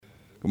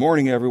Good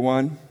morning,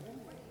 everyone.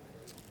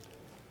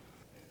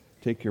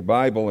 Take your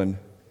Bible and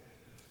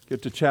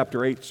get to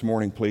chapter 8 this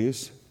morning,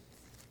 please.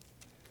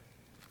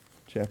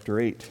 Chapter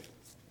 8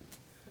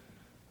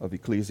 of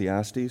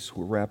Ecclesiastes.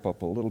 We'll wrap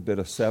up a little bit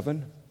of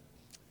 7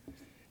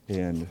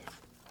 and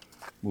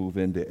move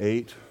into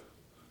 8. Did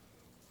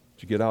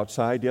you get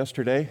outside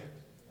yesterday?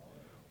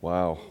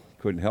 Wow,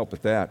 couldn't help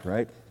with that,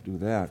 right? Do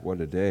that. What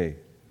a day.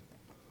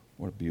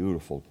 What a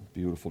beautiful,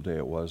 beautiful day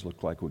it was.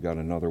 Looked like we got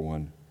another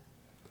one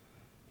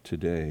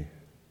today.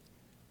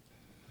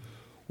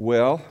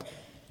 Well,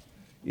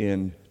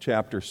 in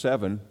chapter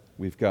 7,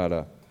 we've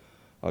got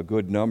a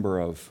good number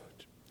of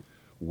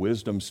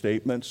wisdom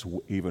statements.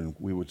 Even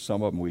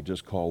some of them we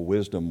just call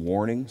wisdom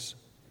warnings.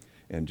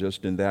 And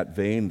just in that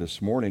vein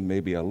this morning,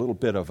 maybe a little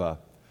bit of a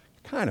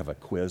kind of a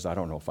quiz. I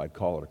don't know if I'd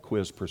call it a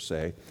quiz per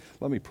se.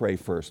 Let me pray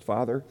first.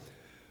 Father,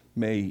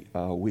 may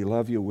we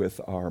love you with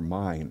our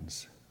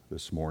minds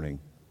this morning,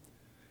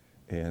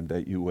 and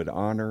that you would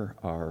honor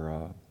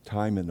our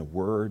time in the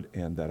Word,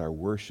 and that our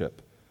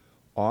worship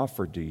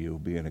offered to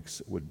you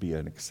would be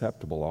an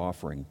acceptable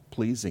offering,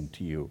 pleasing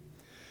to you.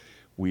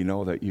 We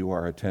know that you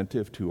are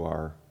attentive to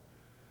our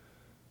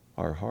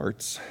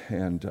hearts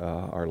and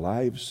our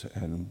lives,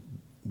 and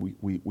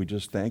we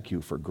just thank you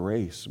for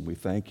grace, and we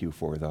thank you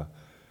for the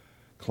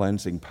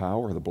cleansing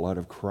power of the blood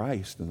of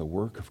Christ and the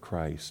work of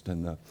Christ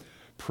and the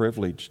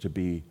privilege to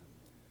be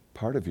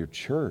part of your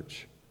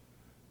church,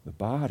 the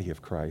body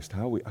of Christ.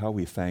 How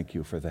we thank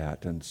you for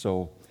that. And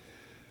so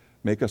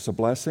make us a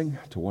blessing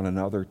to one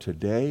another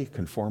today.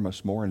 Conform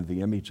us more into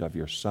the image of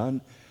your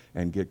Son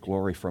and get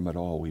glory from it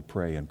all, we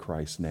pray in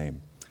Christ's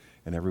name.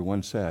 And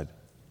everyone said,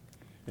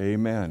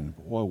 amen.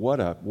 Well,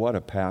 what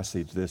a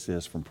passage this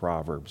is from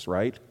Proverbs,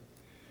 right?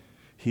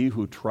 He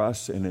who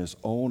trusts in his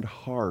own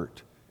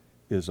heart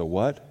is a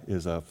what?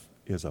 Is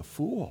a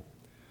fool.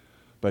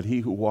 But he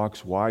who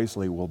walks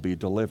wisely will be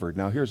delivered.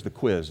 Now here's the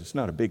quiz. It's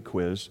not a big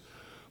quiz,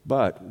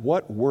 but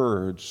what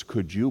words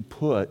could you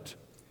put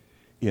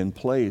in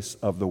place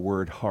of the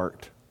word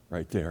heart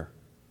right there?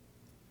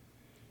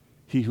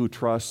 He who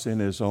trusts in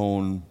his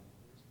own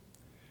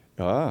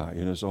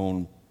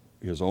wisdom.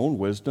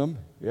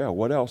 Yeah,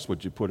 what else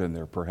would you put in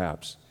there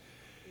perhaps?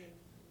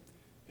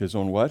 His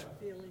own what?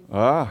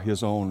 Feelings.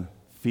 His own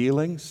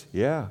feelings.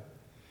 Yeah.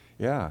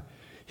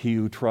 He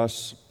who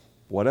trusts,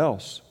 what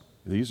else?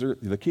 These are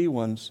the key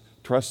ones.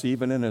 Trusts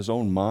even in his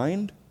own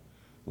mind,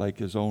 like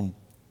his own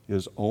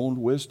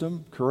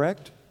wisdom,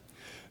 correct?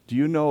 Do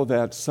you know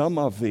that some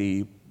of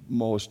the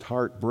most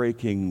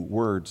heartbreaking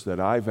words that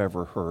I've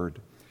ever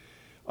heard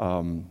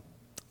in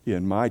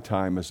my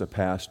time as a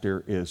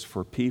pastor is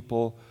for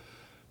people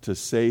to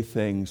say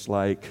things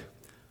like,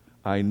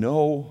 I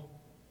know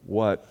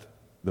what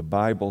the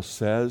Bible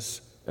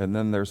says, and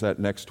then there's that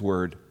next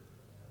word,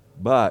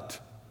 but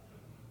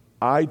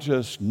I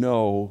just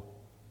know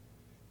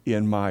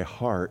in my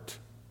heart,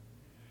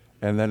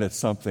 and then it's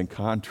something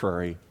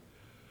contrary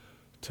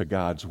to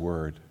God's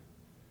word.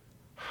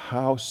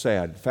 How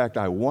sad. In fact,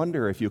 I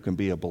wonder if you can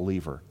be a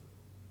believer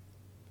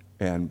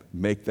and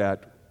make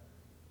that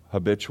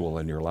habitual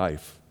in your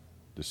life,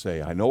 to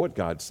say, I know what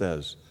God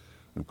says,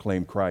 and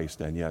claim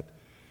Christ, and yet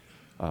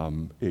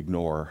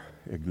ignore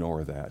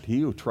that.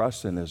 He who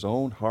trusts in his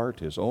own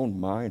heart, his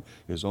own mind,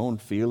 his own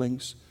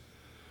feelings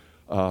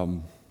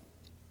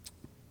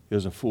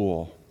is a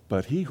fool.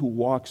 But he who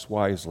walks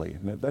wisely,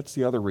 and that's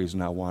the other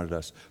reason I wanted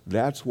us,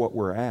 that's what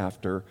we're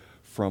after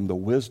from the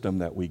wisdom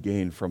that we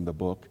gain from the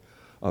book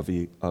of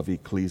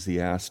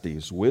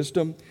Ecclesiastes.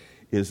 Wisdom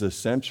is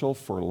essential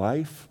for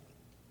life.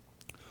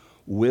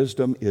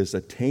 Wisdom is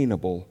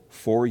attainable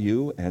for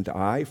you and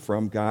I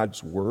from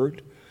God's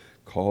Word,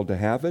 called to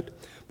have it.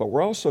 But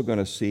we're also going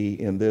to see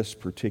in this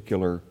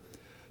particular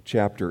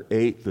chapter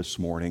 8 this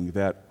morning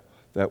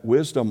that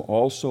wisdom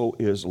also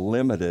is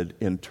limited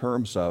in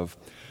terms of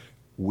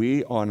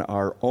we on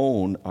our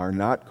own are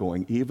not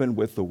going, even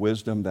with the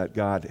wisdom that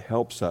God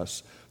helps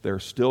us,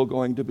 there's still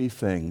going to be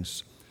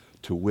things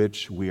to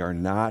which we are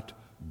not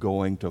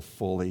going to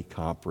fully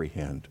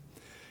comprehend.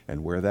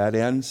 And where that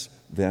ends,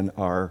 then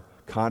our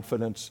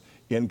confidence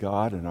in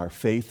God and our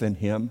faith in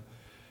Him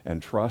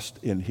and trust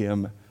in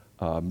Him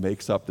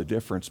makes up the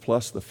difference,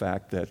 plus the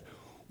fact that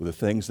the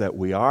things that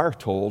we are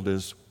told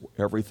is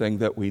everything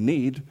that we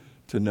need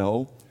to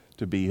know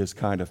to be His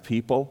kind of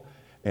people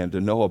and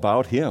to know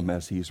about Him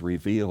as He's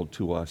revealed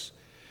to us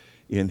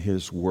in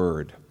His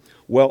Word.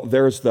 Well,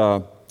 there's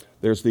the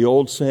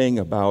old saying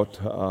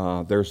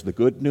about there's the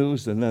good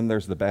news and then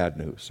there's the bad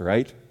news,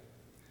 right?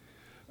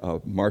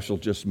 Marshall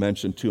just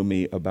mentioned to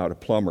me about a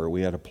plumber.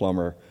 We had a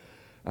plumber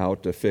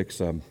out to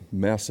fix a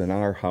mess in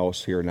our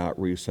house here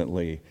not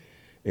recently,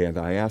 and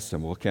I asked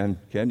him, well, can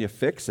you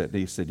fix it? And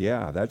he said,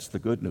 yeah, that's the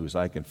good news,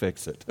 I can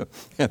fix it.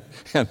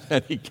 and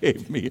then he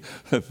gave me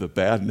the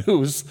bad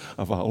news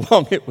of how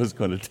long it was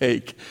going to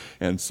take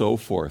and so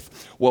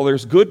forth. Well,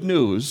 there's good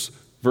news,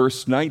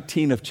 verse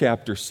 19 of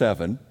chapter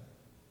 7.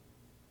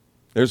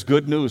 There's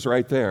good news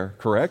right there,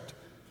 correct?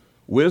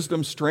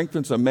 Wisdom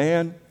strengthens a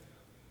man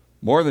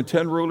more than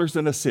 10 rulers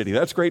in a city.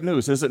 That's great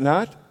news, is it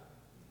not?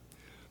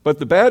 But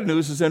the bad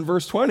news is in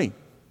verse 20.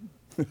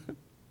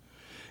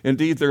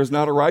 Indeed, there is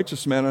not a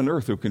righteous man on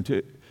earth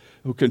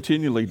who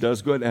continually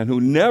does good and who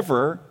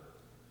never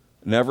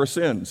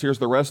sins. Here's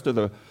the rest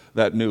of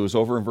that news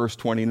over in verse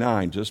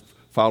 29, just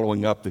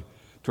following up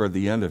toward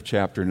the end of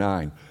chapter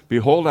 9.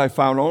 Behold, I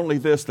found only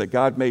this, that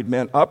God made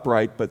men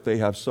upright, but they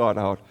have sought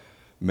out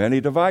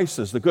many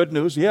devices. The good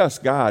news, yes,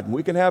 God,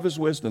 we can have his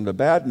wisdom. The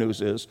bad news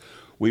is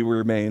we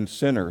remain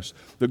sinners.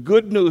 The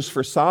good news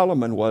for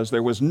Solomon was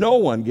there was no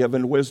one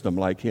given wisdom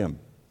like him,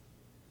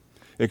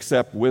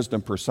 except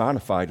wisdom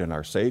personified in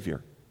our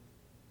Savior.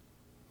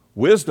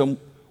 Wisdom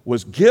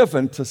was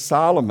given to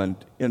Solomon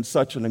in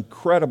such an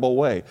incredible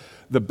way.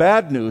 The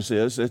bad news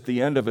is, at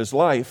the end of his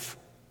life,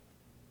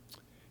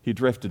 he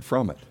drifted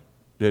from it,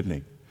 didn't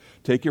he?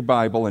 Take your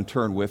Bible and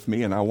turn with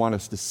me, and I want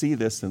us to see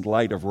this in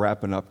light of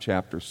wrapping up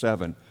chapter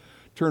 7.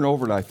 Turn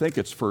over to, I think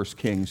it's 1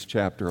 Kings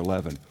chapter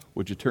 11.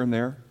 Would you turn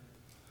there?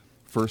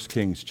 1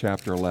 Kings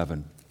chapter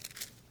 11.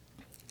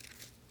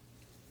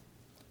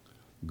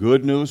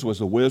 Good news was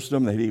the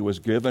wisdom that he was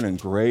given and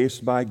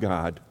graced by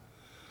God.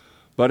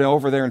 But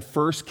over there in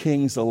 1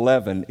 Kings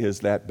 11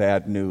 is that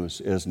bad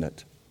news, isn't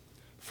it?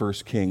 1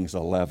 Kings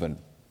 11.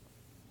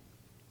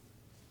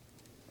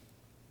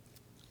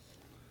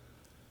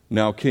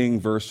 Now,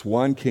 verse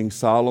 1, King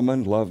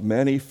Solomon loved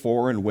many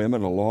foreign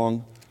women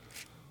along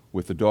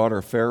with the daughter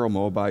of Pharaoh,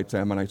 Moabites,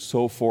 Ammonites,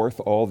 so forth,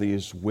 all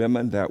these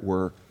women that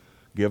were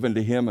given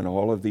to him and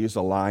all of these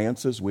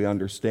alliances. We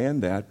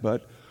understand that,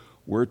 but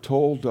we're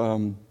told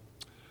down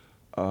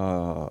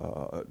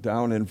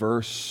in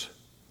verse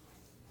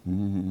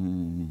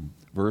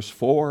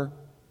 4,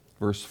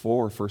 1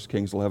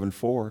 Kings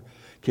 11:4,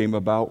 came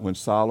about when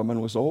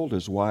Solomon was old.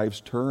 His wives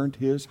turned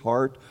his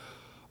heart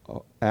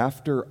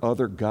after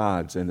other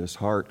gods, and his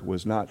heart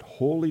was not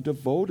wholly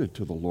devoted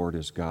to the Lord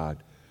his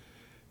God,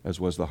 as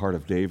was the heart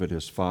of David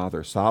his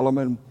father.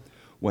 Solomon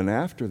went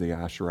after the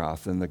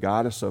Asheroth and the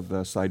goddess of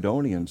the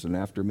Sidonians, and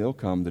after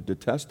Milcom, the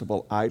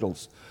detestable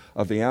idols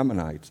of the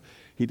Ammonites.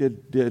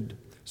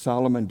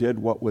 Solomon did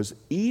what was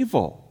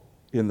evil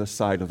in the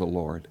sight of the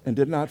Lord, and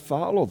did not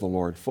follow the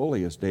Lord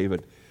fully as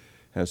David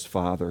his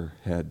father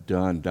had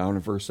done. Down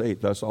in verse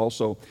 8, thus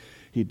also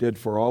he did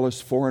for all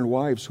his foreign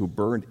wives who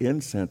burned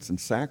incense and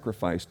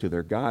sacrificed to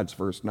their gods.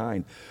 Verse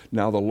 9,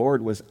 now the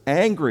Lord was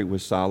angry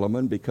with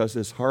Solomon because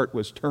his heart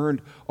was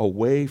turned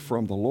away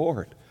from the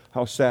Lord.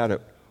 How sad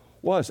it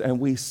was. And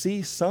we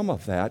see some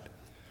of that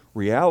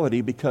reality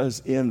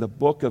because in the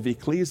book of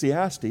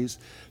Ecclesiastes,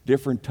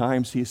 different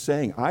times he's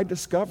saying, I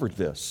discovered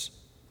this.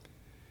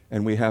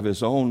 And we have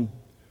his own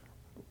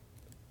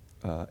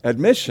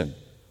admission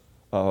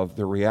of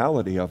the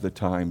reality of the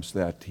times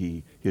that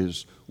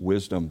his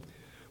wisdom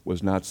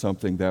was not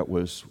something that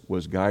was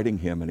guiding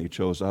him, and he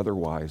chose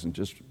otherwise, and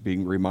just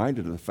being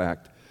reminded of the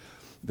fact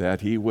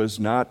that he was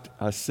not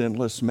a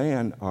sinless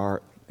man,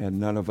 and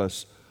none of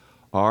us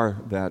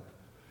are that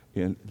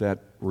in that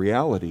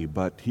reality,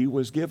 but he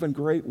was given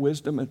great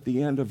wisdom at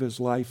the end of his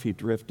life. He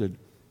drifted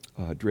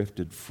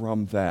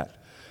from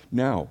that.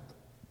 Now,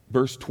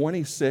 verse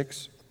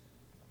 26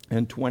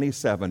 and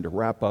 27 to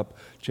wrap up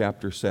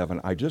chapter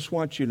 7. I just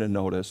want you to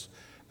notice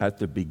at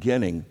the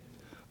beginning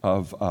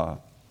of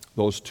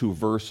those two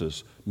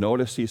verses,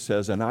 notice he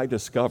says, and I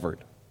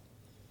discovered.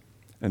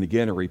 And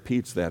again, it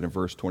repeats that in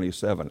verse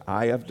 27.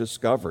 I have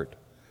discovered.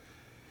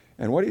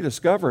 And what he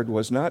discovered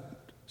was not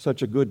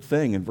such a good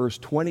thing. In verse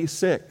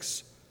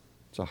 26,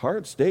 it's a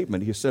hard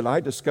statement. He said, I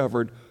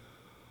discovered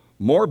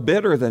more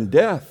bitter than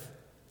death,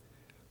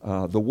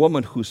 the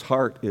woman whose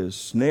heart is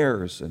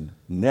snares and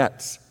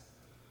nets,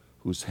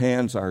 whose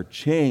hands are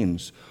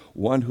chains.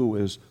 One who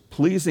is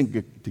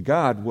pleasing to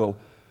God will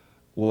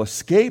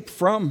escape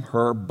from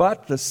her,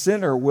 but the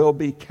sinner will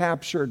be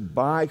captured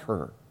by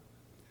her.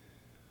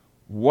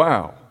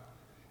 Wow.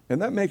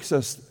 And that makes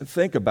us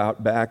think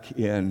about back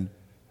in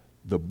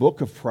the book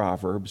of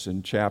Proverbs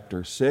in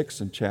chapter 6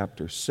 and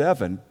chapter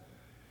 7.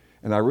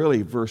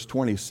 And verse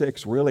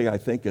 26 really, I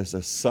think, is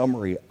a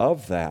summary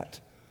of that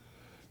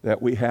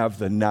we have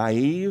the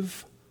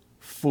naive,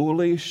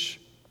 foolish,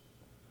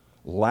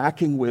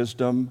 lacking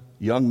wisdom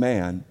young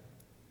man,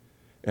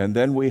 and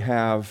then we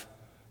have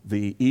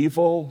the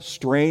evil,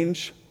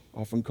 strange,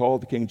 often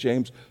called the King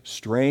James,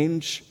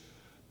 strange,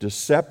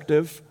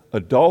 deceptive,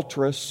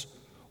 adulterous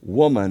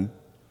woman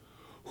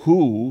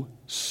who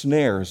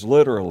snares,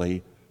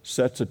 literally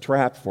sets a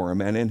trap for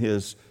him. And in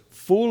his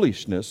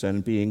foolishness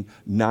and being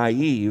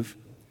naive,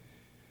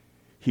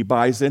 he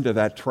buys into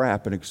that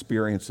trap and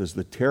experiences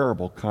the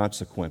terrible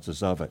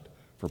consequences of it.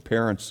 For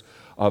parents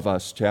of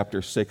us,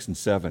 chapter 6 and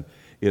 7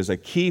 is a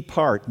key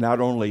part, not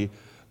only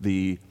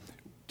the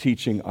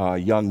teaching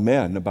young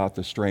men about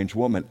the strange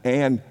woman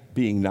and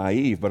being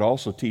naive, but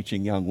also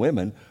teaching young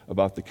women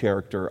about the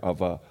character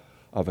of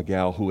a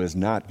gal who is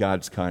not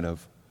God's kind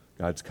of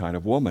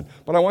woman.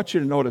 But I want you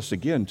to notice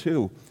again,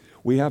 too,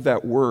 we have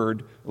that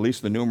word, at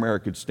least the New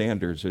American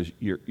Standards, as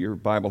your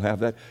Bible have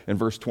that. In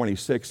verse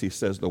 26, he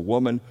says, the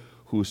woman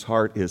whose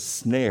heart is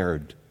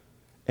snared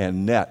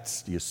and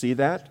nets. Do you see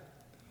that?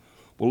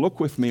 Well, look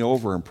with me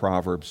over in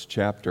Proverbs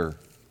chapter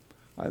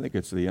I think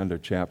it's the end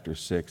of chapter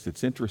 6.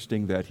 It's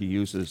interesting that he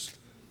uses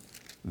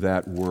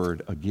that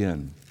word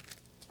again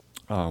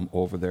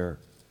over there.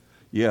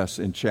 Yes,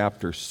 in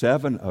chapter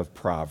 7 of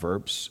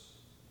Proverbs,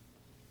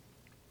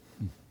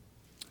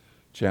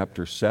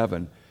 chapter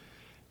 7,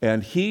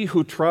 and he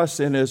who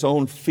trusts in his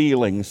own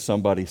feelings,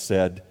 somebody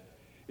said,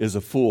 is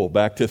a fool.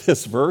 Back to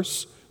this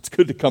verse. It's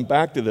good to come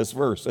back to this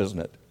verse, isn't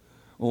it?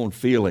 Own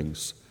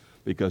feelings,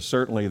 because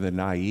certainly the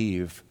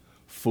naive,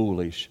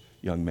 foolish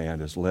young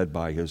man is led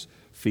by his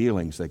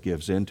feelings that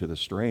gives in to the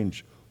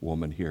strange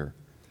woman here.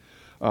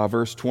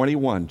 Verse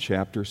 21,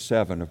 chapter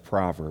 7 of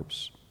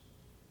Proverbs.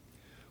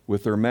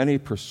 With her many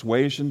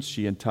persuasions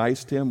she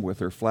enticed him. With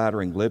her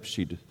flattering lips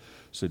she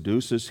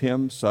seduces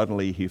him.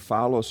 Suddenly he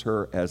follows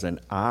her as an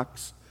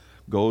ox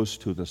goes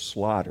to the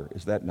slaughter.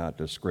 Is that not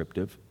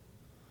descriptive?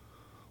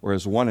 Or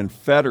as one in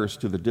fetters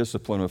to the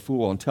discipline of a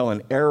fool, until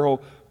an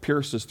arrow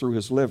pierces through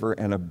his liver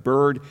and a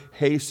bird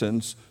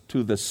hastens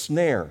to the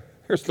snare.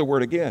 Here's the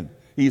word again.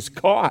 He's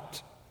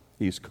caught.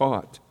 He's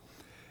caught.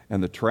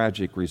 And the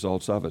tragic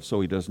results of it.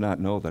 So he does not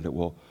know that it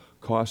will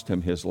cost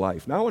him his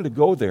life. Now I want to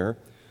go there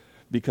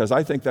because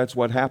I think that's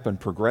what happened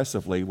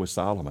progressively with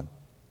Solomon.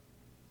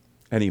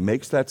 And he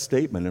makes that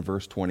statement in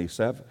verse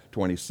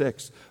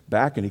 26,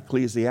 back in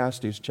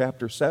Ecclesiastes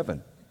chapter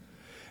 7.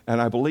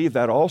 And I believe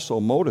that also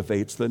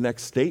motivates the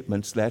next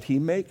statements that he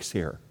makes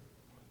here,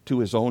 to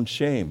his own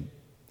shame.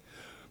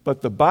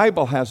 But the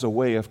Bible has a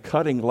way of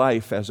cutting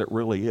life as it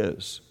really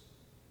is,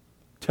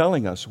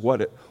 telling us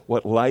what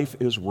life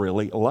is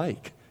really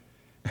like.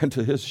 And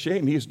to his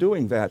shame, he's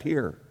doing that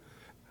here.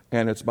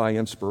 And it's by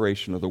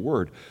inspiration of the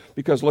Word.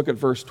 Because look at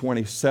verse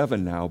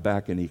 27 now,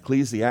 back in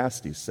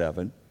Ecclesiastes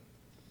 7.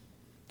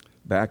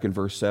 Back in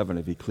verse 7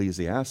 of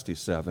Ecclesiastes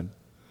 7.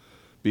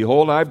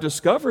 Behold, I've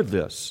discovered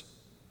this,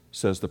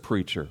 says the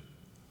preacher.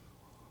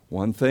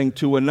 One thing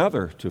to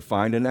another, to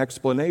find an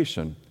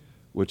explanation,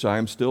 which I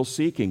am still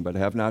seeking, but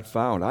have not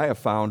found. I have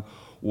found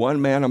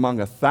one man among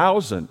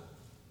 1,000,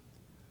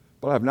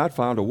 but I have not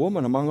found a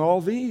woman among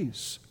all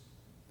these.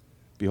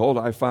 Behold,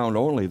 I found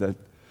only that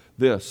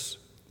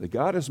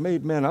God has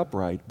made men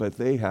upright, but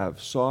they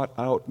have sought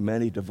out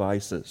many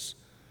devices.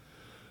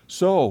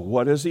 So,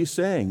 what is he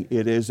saying?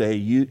 It is a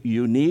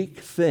unique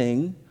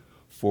thing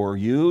for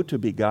you to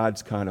be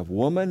God's kind of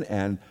woman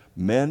and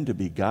men to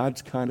be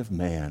God's kind of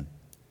man.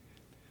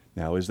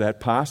 Now, is that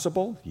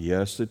possible?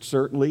 Yes, it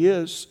certainly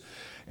is.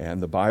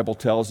 And the Bible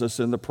tells us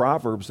in the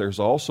Proverbs, there's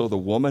also the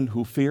woman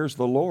who fears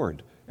the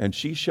Lord, and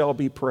she shall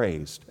be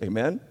praised.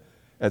 Amen?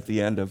 At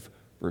the end of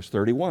verse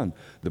 31.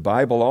 The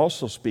Bible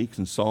also speaks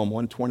in Psalm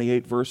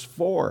 128, verse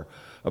 4,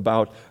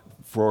 about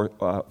for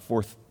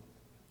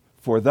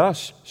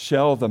thus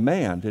shall the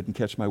man, didn't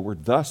catch my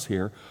word thus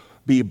here,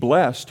 be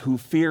blessed who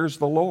fears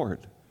the Lord.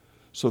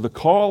 So the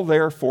call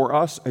there for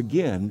us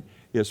again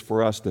is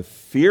for us to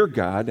fear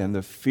God, and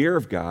the fear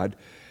of God,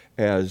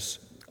 as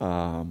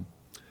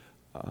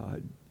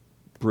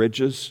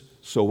Bridges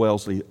so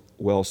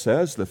well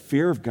says, the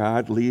fear of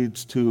God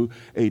leads to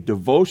a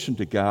devotion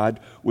to God,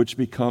 which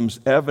becomes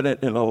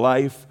evident in a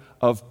life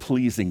of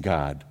pleasing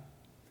God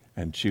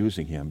and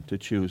choosing Him, to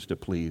choose to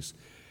please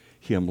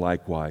Him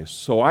likewise.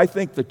 So I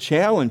think the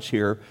challenge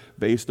here,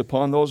 based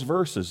upon those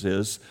verses,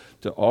 is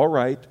to, all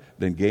right,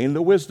 then gain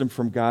the wisdom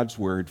from God's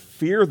Word,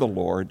 fear the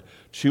Lord,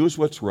 choose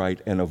what's right,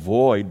 and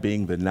avoid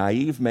being the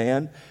naive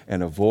man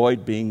and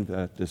avoid being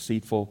the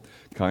deceitful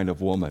kind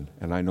of woman.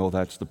 And I know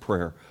that's the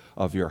prayer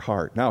of your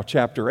heart. Now,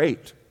 chapter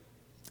 8.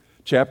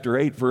 Chapter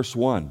 8, verse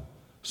 1.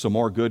 Some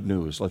more good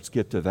news. Let's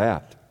get to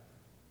that.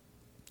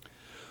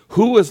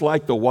 Who is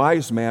like the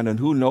wise man, and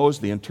who knows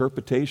the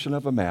interpretation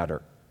of a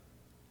matter?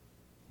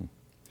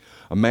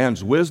 A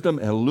man's wisdom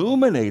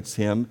illuminates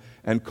him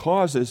and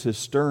causes his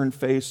stern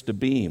face to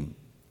beam.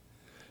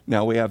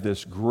 Now we have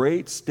this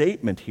great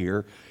statement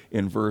here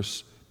in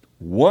verse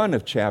 1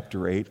 of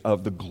chapter 8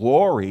 of the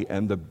glory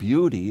and the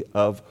beauty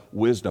of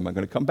wisdom. I'm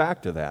going to come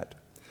back to that.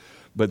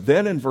 But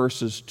then in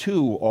verses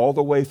 2 all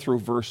the way through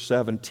verse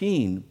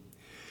 17,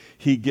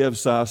 he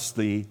gives us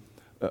the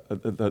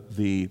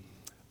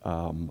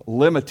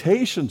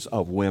limitations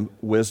of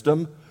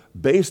wisdom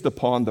based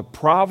upon the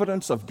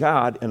providence of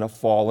God in a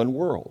fallen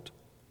world.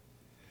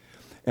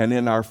 And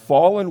in our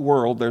fallen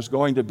world, there's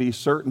going to be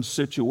certain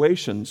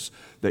situations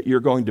that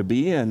you're going to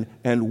be in,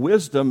 and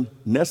wisdom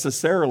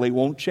necessarily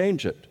won't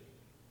change it.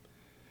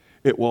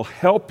 It will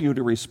help you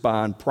to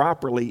respond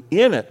properly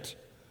in it,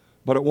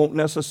 but it won't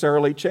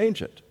necessarily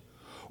change it.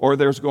 Or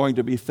there's going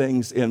to be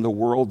things in the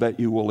world that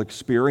you will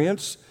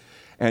experience,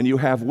 and you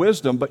have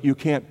wisdom, but you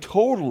can't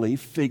totally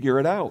figure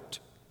it out.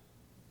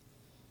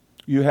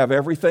 You have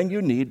everything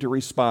you need to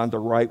respond the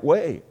right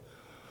way.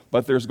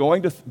 But there's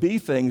going to be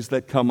things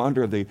that come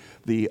under the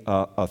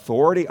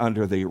authority,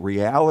 under the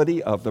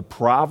reality of the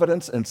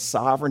providence and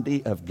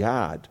sovereignty of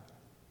God,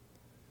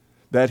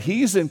 that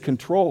He's in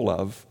control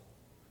of,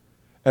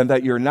 and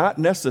that you're not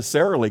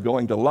necessarily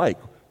going to like.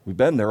 We've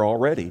been there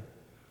already.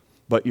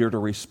 But you're to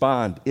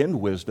respond in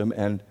wisdom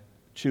and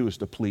choose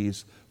to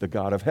please the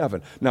God of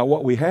heaven. Now,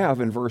 what we have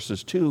in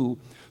verses 2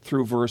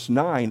 through verse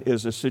 9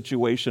 is a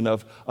situation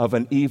of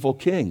an evil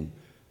king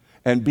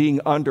and being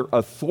under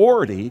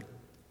authority.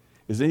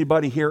 Has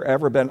anybody here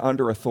ever been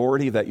under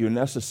authority that you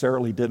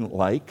necessarily didn't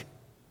like?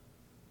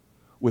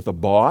 With a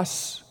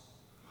boss?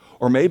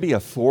 Or maybe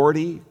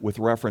authority with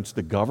reference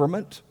to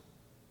government?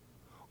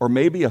 Or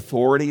maybe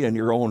authority in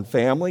your own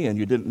family and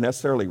you didn't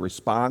necessarily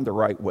respond the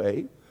right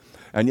way?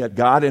 And yet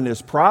God in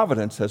His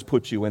providence has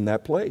put you in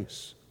that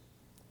place.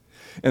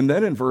 And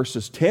then in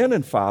verses 10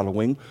 and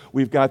following,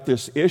 we've got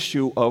this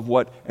issue of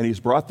what, and he's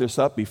brought this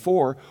up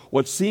before,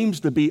 what seems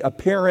to be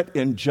apparent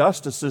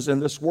injustices in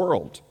this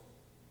world.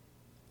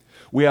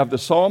 We have the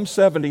Psalm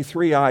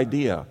 73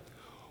 idea.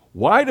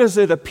 Why does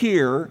it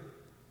appear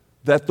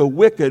that the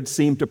wicked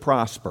seem to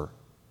prosper?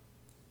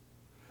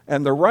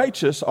 And the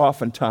righteous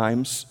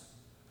oftentimes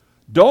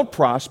don't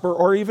prosper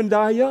or even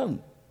die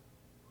young.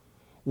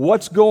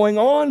 What's going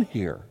on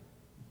here?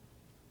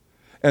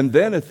 And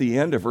then at the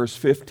end of verse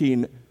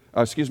 16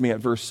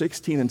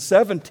 and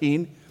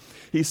 17,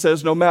 he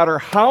says, no matter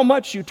how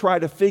much you try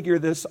to figure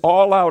this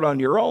all out on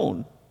your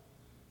own,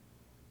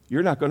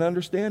 you're not going to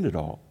understand it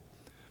all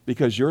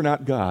because you're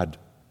not God.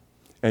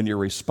 And your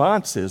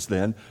response is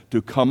then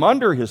to come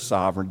under His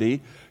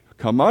sovereignty,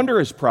 come under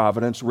His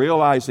providence,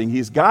 realizing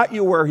He's got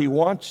you where He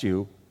wants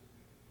you,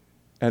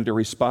 and to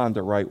respond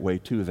the right way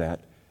to that,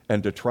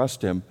 and to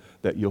trust Him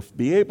that you'll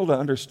be able to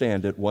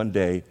understand it one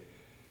day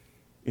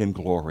in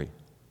glory.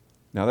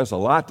 Now, there's a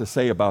lot to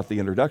say about the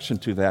introduction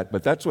to that,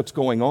 but that's what's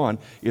going on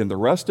in the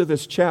rest of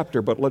this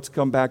chapter. But let's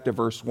come back to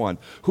verse 1.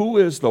 Who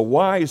is the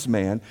wise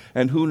man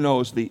and who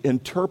knows the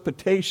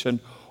interpretation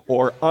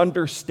or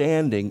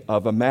understanding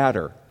of a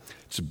matter?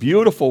 It's a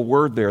beautiful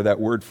word there, that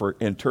word for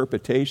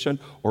interpretation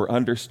or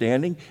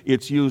understanding.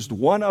 It's used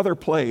one other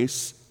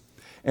place,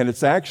 and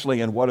it's actually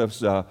in what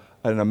is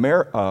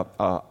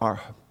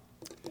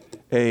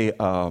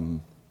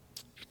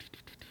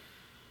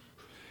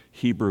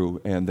Hebrew,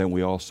 and then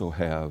we also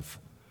have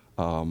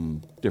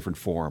different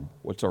form.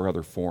 What's our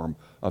other form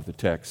of the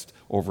text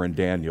over in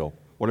Daniel?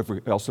 What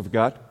else have we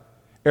got?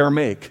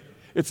 Aramaic.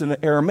 It's an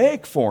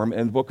Aramaic form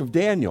in the book of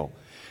Daniel.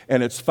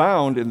 And it's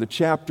found in the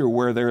chapter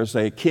where there's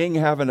a king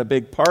having a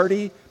big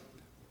party,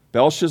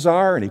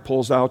 Belshazzar, and he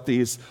pulls out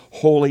these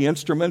holy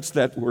instruments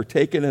that were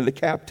taken into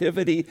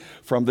captivity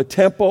from the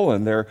temple,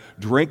 and they're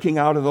drinking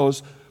out of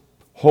those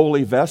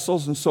holy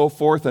vessels and so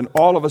forth, and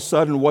all of a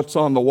sudden, what's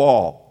on the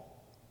wall?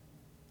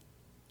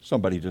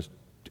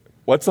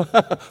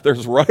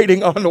 There's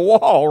writing on the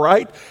wall,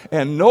 right?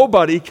 And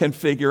nobody can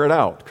figure it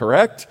out,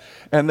 correct?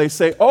 And they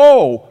say,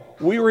 oh,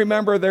 we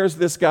remember there's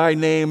this guy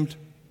named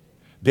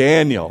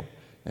Daniel.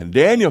 And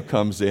Daniel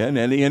comes in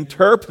and he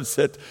interprets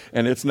it,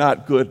 and it's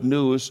not good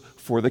news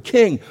for the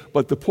king.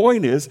 But the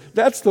point is,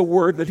 that's the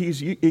word that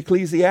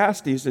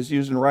Ecclesiastes is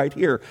using right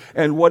here.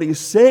 And what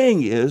he's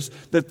saying is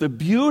that the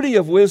beauty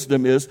of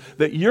wisdom is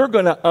that you're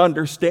going to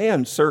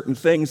understand certain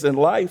things in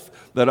life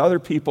that other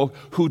people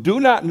who do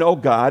not know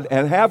God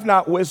and have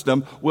not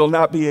wisdom will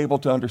not be able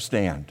to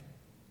understand.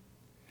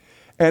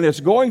 And it's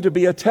going to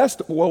be a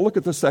test. Well, look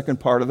at the second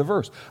part of the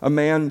verse. A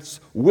man's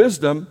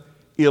wisdom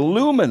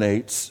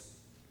illuminates.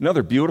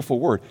 Another beautiful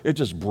word. It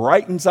just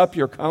brightens up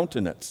your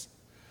countenance,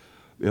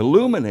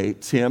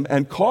 illuminates him,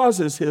 and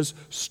causes his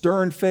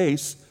stern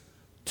face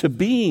to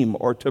beam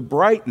or to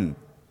brighten. In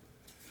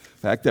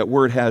fact, that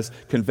word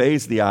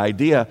conveys the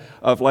idea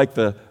of like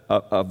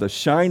of the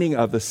shining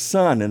of the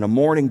sun in a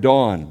morning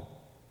dawn.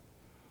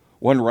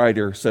 One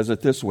writer says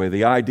it this way: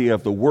 the idea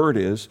of the word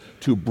is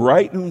to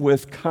brighten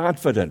with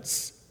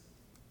confidence.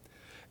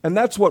 And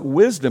that's what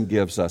wisdom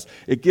gives us.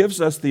 It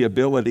gives us the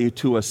ability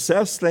to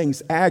assess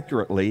things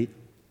accurately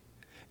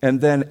and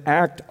then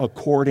act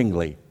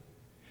accordingly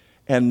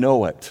and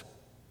know it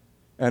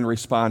and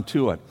respond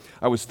to it.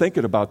 I was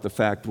thinking about the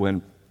fact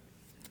when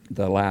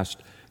the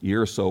last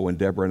year or so when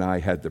Deborah and I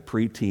had the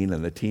preteen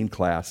and the teen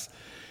class,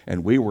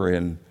 and we were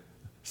in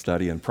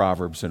studying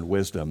Proverbs and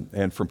wisdom,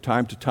 and from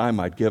time to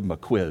time I'd give them a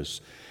quiz.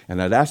 And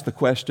I'd ask the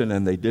question,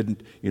 and they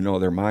didn't,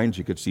 their minds,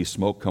 you could see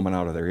smoke coming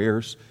out of their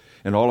ears,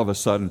 and all of a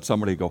sudden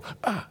somebody would go,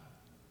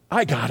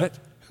 I got it.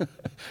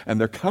 And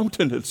their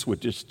countenance would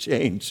just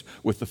change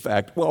with the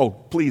fact, well,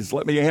 please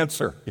let me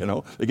answer.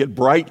 They get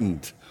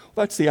brightened.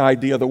 Well, that's the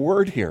idea of the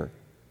word here.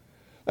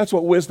 That's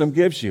what wisdom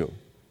gives you.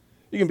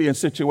 You can be in a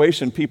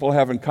situation, people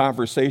having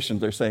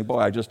conversations, they're saying, boy,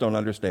 I just don't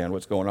understand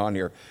what's going on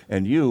here.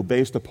 And you,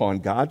 based upon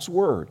God's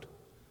word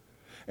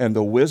and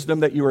the wisdom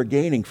that you are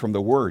gaining from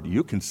the word,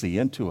 you can see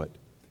into it.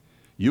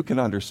 You can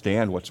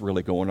understand what's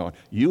really going on.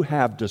 You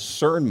have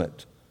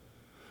discernment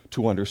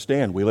to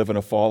understand. We live in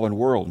a fallen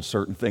world and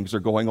certain things are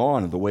going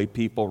on and the way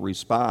people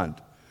respond.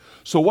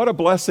 So what a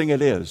blessing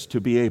it is to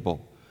be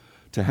able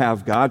to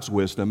have God's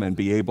wisdom and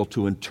be able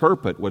to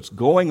interpret what's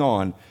going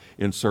on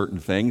in certain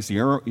things,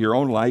 your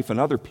own life and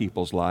other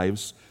people's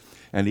lives,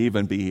 and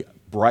even be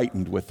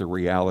brightened with the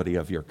reality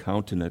of your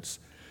countenance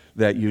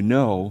that you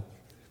know.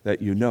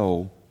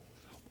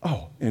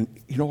 Oh, and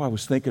I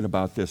was thinking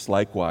about this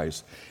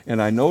likewise,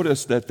 and I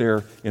noticed that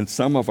there in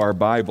some of our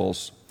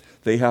Bibles,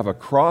 they have a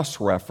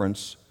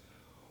cross-reference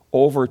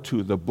over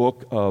to the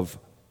book of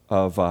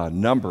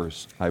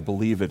Numbers, I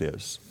believe it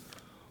is,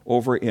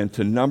 over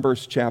into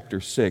Numbers chapter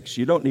 6.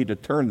 You don't need to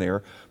turn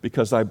there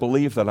because I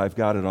believe that I've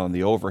got it on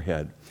the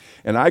overhead.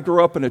 And I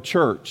grew up in a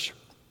church.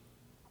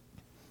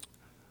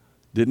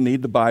 Didn't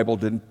need the Bible,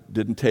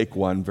 didn't take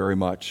one very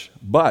much.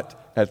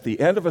 But at the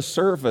end of a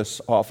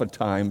service,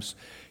 oftentimes,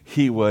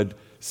 he would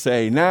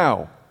say,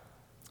 "Now,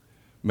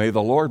 may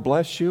the Lord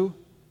bless you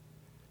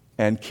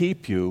and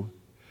keep you.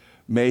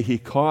 May he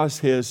cause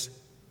his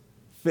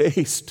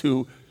face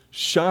to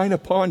shine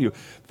upon you."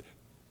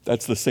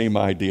 That's the same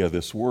idea of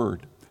this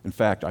word. In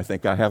fact, I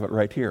think I have it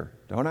right here,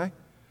 don't I?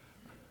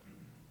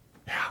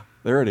 Yeah,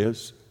 there it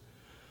is.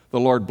 The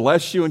Lord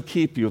bless you and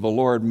keep you. The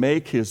Lord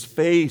make his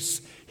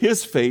face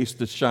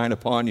to shine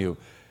upon you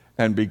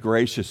and be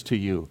gracious to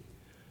you.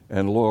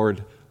 And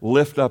Lord,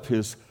 lift up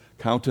his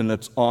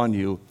countenance on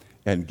you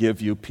and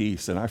give you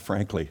peace. And I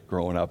frankly,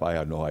 growing up, I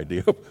had no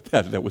idea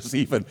that was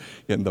even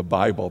in the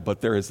Bible,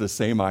 but there is the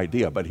same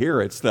idea. But here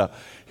it's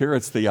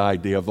the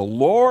idea of the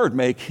Lord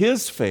make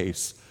his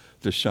face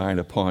to shine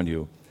upon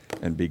you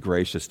and be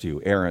gracious to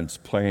you. Aaron's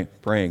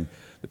praying,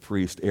 the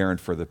priest Aaron,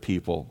 for the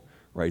people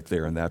right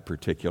there in that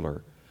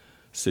particular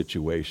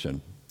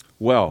situation.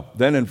 Well,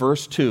 then in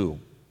verse 2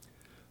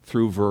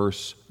 through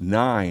verse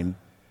 9,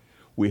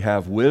 we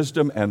have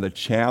wisdom and the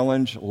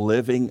challenge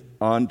living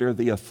under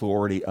the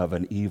authority of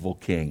an evil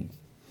king.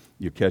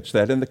 You catch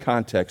that in the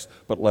context,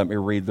 but let me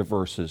read the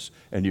verses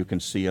and you can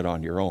see it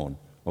on your own,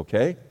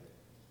 okay?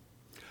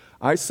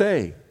 I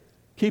say,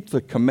 keep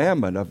the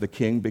commandment of the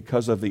king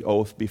because of the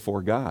oath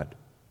before God.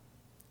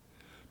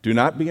 Do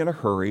not be in a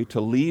hurry to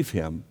leave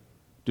him.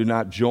 Do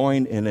not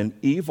join in an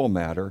evil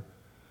matter,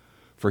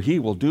 for he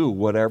will do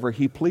whatever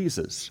he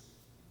pleases.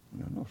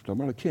 No, it's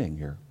talking about a king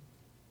here.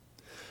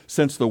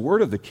 Since the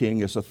word of the king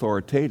is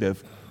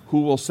authoritative,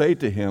 who will say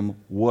to him,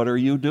 "What are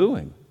you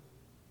doing?"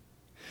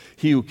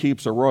 He who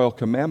keeps a royal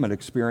commandment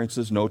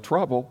experiences no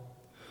trouble,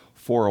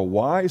 for a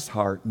wise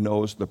heart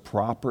knows the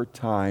proper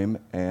time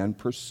and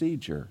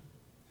procedure.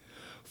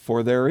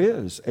 For there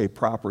is a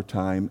proper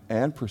time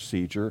and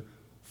procedure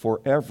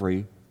for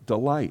every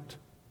delight,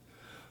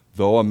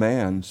 though a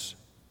man's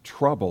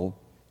trouble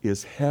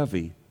is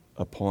heavy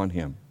upon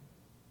him.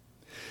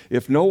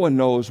 If no one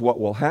knows what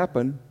will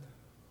happen,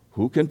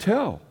 who can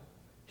tell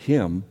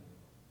him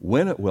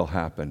when it will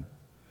happen?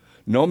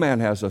 No man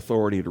has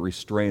authority to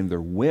restrain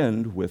the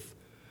wind with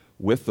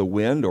the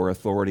wind, or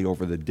authority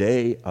over the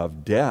day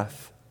of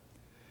death.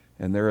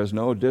 And there is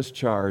no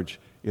discharge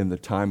in the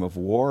time of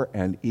war,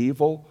 and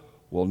evil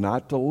will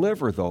not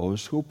deliver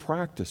those who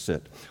practice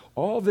it.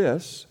 All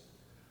this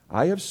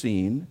I have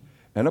seen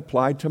and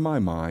applied to my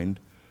mind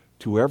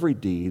to every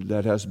deed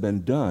that has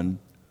been done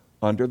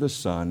under the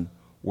sun,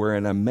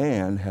 wherein a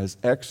man has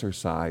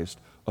exercised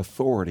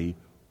authority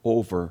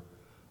over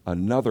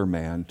another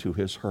man to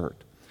his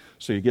hurt.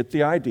 So you get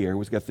the idea.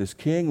 We've got this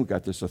king, we've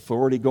got this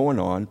authority going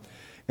on,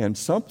 and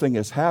something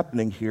is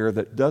happening here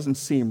that doesn't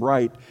seem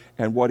right.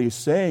 And what he's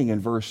saying in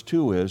verse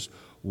 2 is,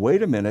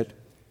 wait a minute,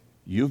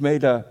 you've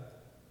made a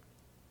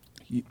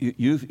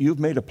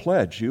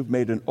pledge, you've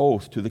made an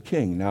oath to the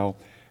king. Now,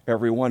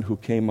 everyone who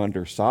came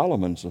under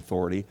Solomon's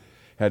authority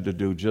had to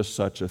do just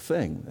such a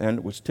thing. And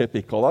it was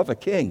typical of a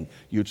king.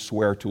 You'd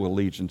swear to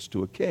allegiance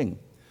to a king.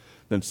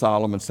 Then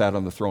Solomon sat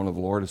on the throne of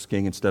the Lord as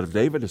king instead of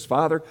David, his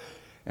father,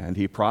 and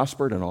he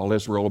prospered, and all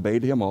Israel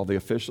obeyed him, all the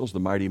officials, the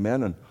mighty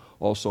men, and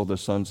also the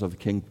sons of the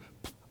king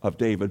of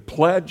David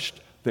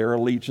pledged their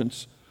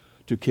allegiance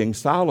to King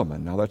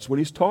Solomon. Now that's what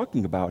he's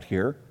talking about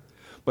here.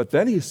 But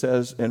then he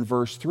says in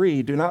verse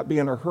 3, do not be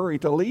in a hurry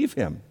to leave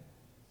him,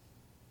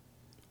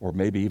 or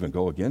maybe even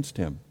go against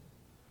him.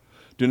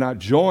 Do not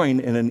join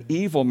in an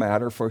evil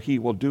matter, for he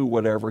will do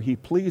whatever he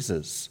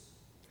pleases.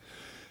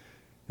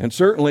 And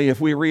certainly,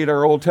 if we read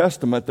our Old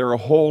Testament, there are a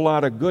whole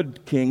lot of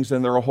good kings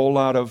and there are a whole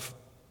lot of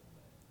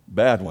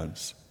bad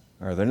ones,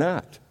 are there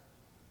not?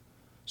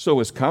 So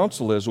his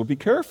counsel is, well, be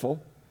careful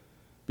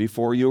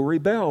before you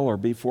rebel or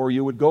before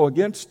you would go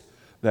against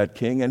that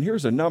king. And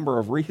here's a number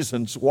of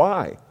reasons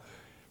why.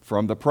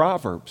 From the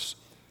Proverbs,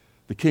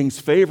 the king's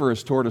favor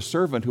is toward a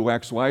servant who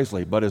acts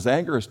wisely, but his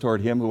anger is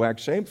toward him who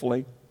acts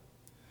shamefully.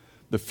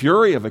 The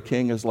fury of a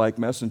king is like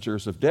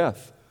messengers of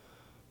death,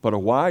 but a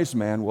wise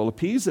man will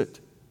appease it.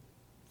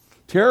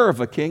 Terror of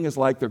a king is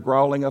like the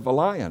growling of a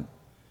lion.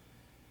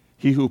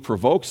 He who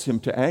provokes him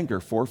to anger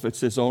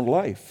forfeits his own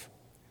life.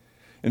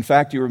 In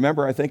fact, you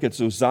remember, I think it's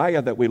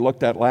Uzziah that we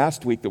looked at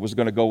last week that was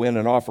going to go in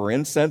and offer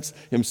incense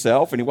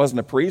himself, and he wasn't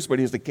a priest, but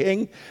he's the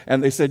king,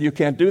 and they said, you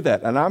can't do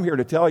that. And I'm here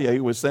to tell you, he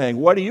was saying,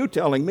 what are you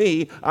telling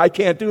me? I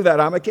can't do that,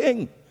 I'm a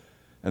king.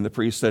 And the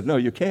priest said, no,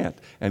 you can't.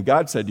 And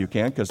God said you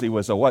can't because he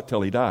was a what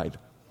till he died?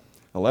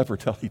 A leper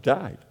till he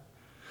died.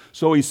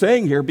 So he's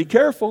saying here, be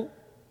careful.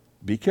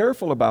 Be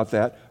careful about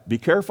that. Be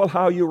careful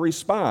how you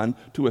respond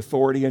to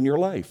authority in your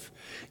life.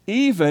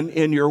 Even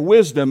in your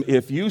wisdom,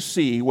 if you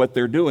see what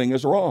they're doing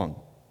is wrong.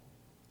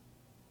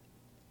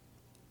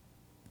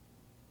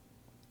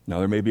 Now,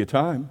 there may be a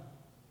time,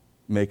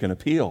 make an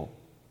appeal.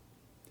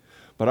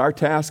 But our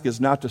task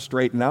is not to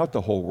straighten out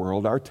the whole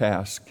world. Our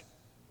task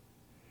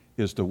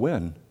is to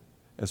win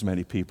as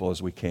many people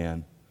as we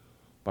can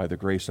by the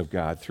grace of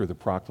God through the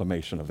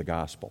proclamation of the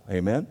gospel.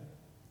 Amen?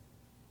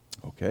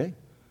 Okay.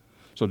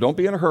 So don't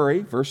be in a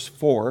hurry. Verse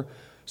 4,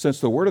 since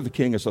the word of the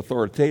king is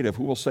authoritative,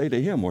 who will say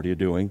to him, what are you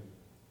doing?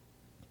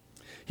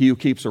 He who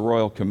keeps a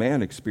royal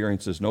command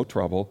experiences no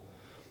trouble,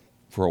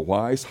 for a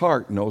wise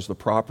heart knows the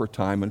proper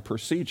time and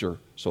procedure.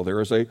 So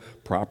there is a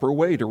proper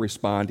way to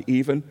respond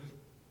even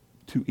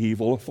to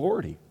evil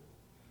authority,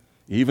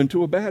 even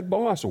to a bad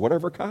boss or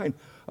whatever kind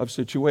of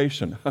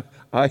situation.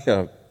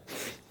 I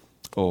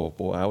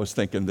was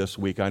thinking this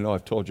week, I know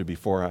I've told you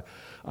before,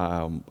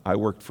 I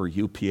worked for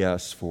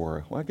UPS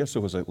for, I guess it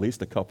was at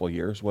least a couple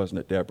years, wasn't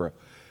it, Deborah,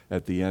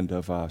 at the end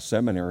of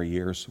seminary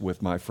years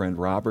with my friend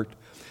Robert,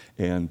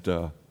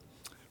 and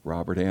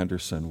Robert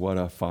Anderson. What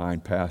a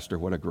fine pastor,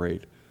 what a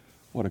great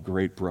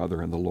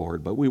brother in the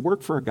Lord. But we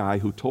worked for a guy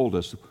who told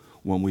us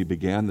when we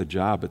began the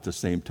job at the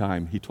same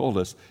time, he told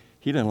us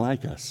he didn't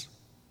like us.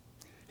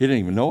 He didn't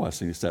even know us,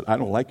 and he said, I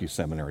don't like you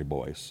seminary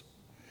boys.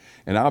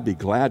 And I'll be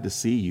glad to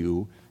see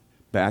you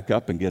back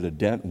up and get a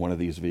dent in one of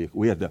these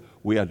vehicles.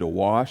 We had to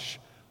wash,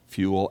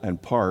 fuel,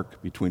 and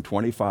park between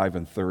 25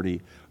 and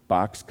 30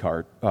 box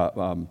cart.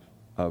 Every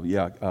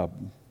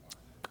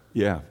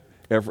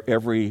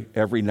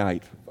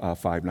night,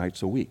 5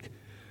 nights a week.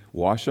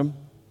 Wash them,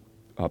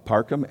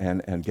 park them,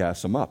 and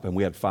gas them up. And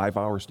we had 5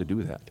 hours to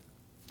do that.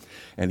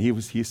 And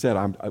he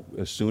said,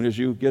 as soon as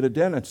you get a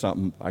dent in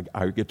something,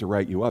 I get to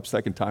write you up.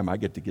 Second time, I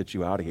get to get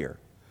you out of here.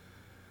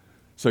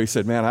 So he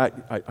said, man,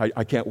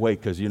 I can't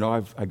wait because,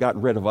 I've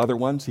gotten rid of other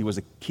ones. He was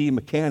a key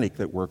mechanic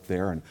that worked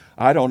there, and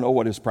I don't know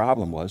what his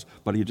problem was,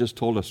 but he just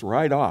told us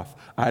right off,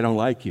 I don't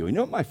like you. And you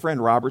know what my friend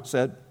Robert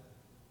said?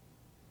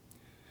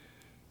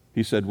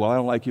 He said, well, I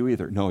don't like you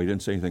either. No, he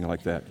didn't say anything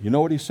like that. You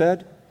know what he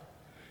said?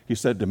 He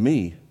said to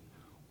me,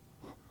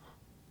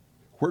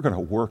 we're going to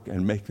work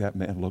and make that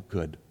man look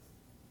good.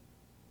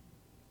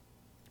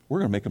 We're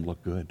going to make him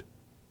look good.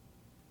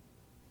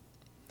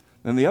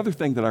 And the other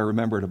thing that I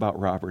remembered about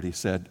Robert, he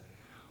said,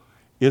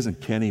 isn't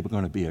Kenny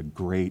going to be a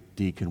great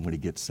deacon when he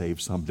gets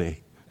saved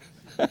someday?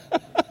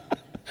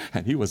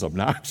 And he was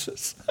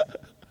obnoxious.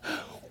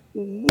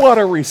 What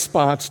a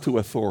response to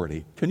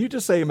authority. Can you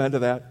just say amen to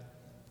that?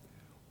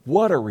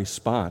 What a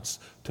response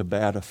to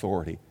bad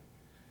authority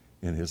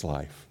in his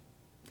life.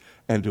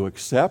 And to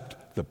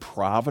accept the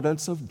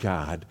providence of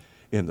God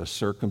in the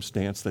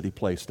circumstance that he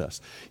placed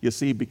us. You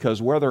see,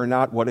 because whether or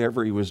not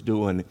whatever he was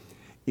doing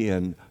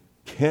in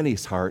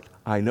Kenny's heart,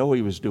 I know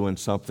he was doing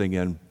something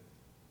in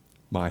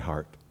my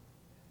heart,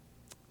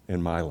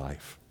 in my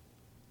life.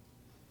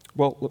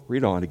 Well,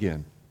 read on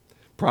again.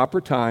 Proper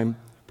time,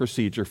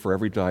 procedure for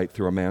every delight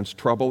through a man's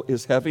trouble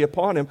is heavy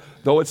upon him,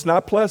 though it's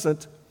not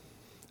pleasant.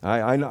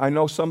 I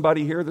know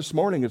somebody here this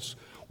morning that's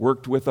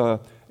worked with an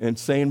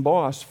insane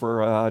boss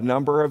for a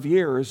number of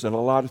years, and a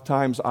lot of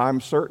times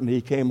I'm certain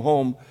he came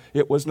home,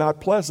 it was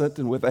not pleasant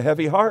and with a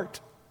heavy heart.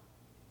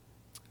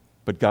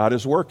 But God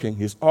is working.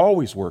 He's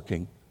always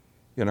working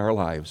in our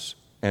lives,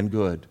 and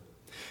good.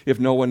 If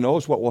no one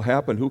knows what will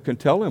happen, who can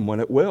tell him when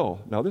it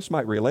will? Now, this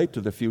might relate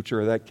to the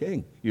future of that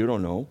king. You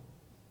don't know.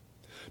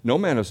 No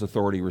man has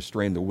authority to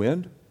restrain the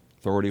wind,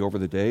 authority over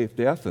the day of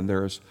death, and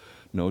there is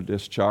no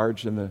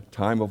discharge in the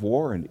time of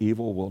war, and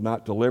evil will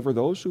not deliver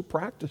those who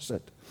practice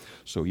it.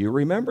 So you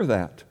remember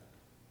that.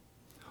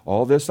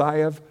 All this I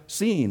have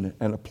seen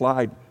and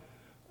applied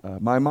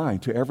my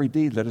mind to every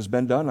deed that has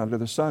been done under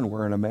the sun,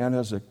 wherein a man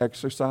has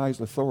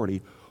exercised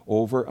authority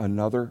over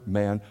another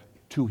man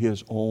to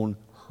his own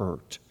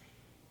hurt.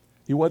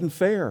 He wasn't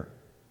fair.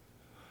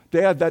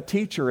 Dad, that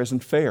teacher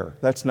isn't fair.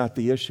 That's not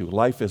the issue.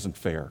 Life isn't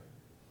fair.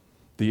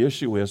 The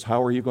issue is,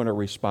 how are you going to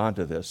respond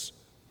to this?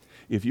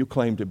 If you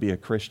claim to be a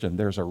Christian,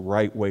 there's a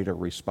right way to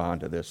respond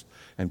to this,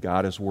 and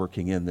God is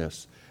working in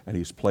this, and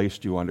He's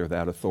placed you under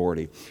that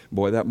authority.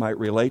 Boy, that might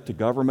relate to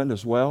government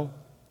as well.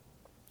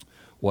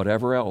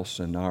 Whatever else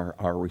in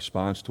our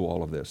response to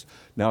all of this.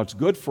 Now, it's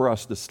good for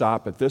us to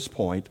stop at this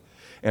point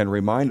and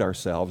remind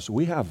ourselves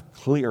we have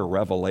clear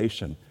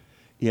revelation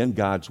in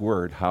God's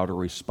Word how to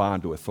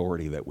respond to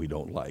authority that we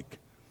don't like.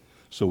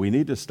 So we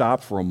need to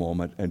stop for a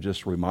moment and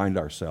just remind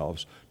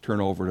ourselves. Turn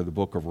over to the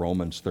book of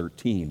Romans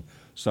 13.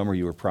 Some of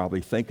you are probably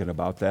thinking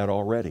about that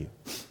already.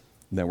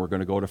 And then we're going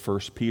to go to 1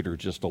 Peter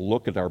just to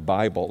look at our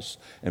Bibles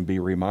and be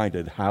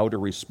reminded how to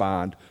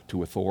respond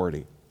to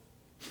authority.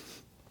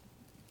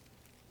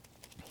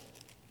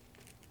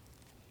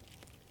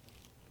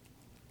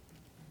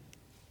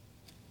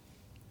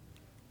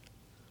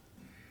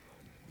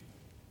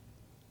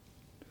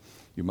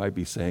 You might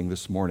be saying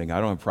this morning, I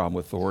don't have a problem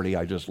with authority,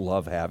 I just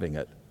love having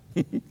it.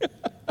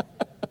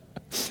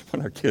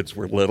 When our kids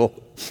were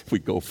little,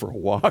 we'd go for a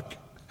walk.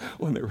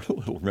 When they were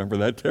little, remember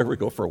that? There we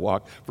go for a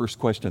walk. First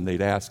question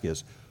they'd ask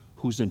is,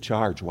 who's in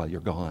charge while you're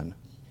gone?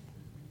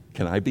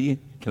 Can I be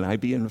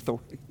in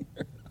authority?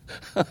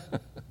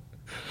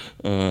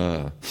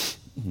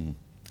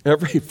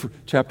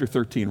 Chapter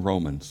 13,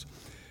 Romans.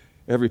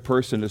 Every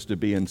person is to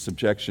be in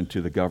subjection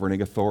to the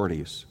governing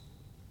authorities.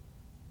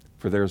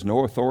 For there is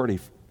no authority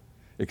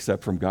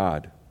except from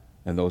God,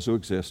 and those who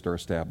exist are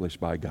established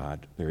by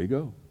God. There you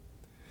go.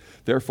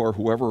 Therefore,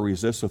 whoever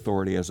resists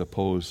authority has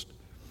opposed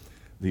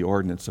the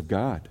ordinance of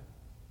God,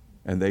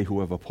 and they who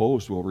have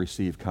opposed will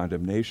receive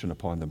condemnation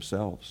upon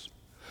themselves.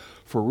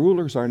 For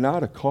rulers are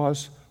not a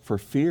cause for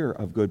fear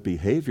of good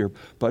behavior,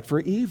 but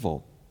for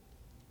evil.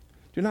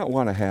 Do you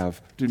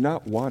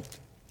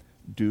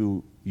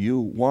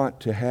want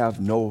to have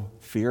no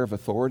fear of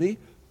authority?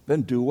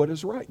 Then do what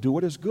is right, do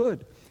what is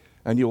good,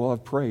 and you will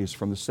have praise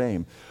from the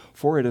same.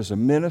 For it is a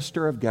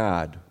minister of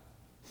God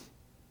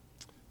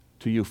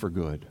to you for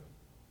good.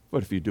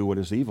 But if you do what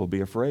is evil,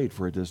 be afraid,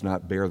 for it does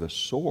not bear the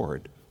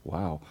sword,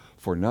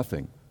 for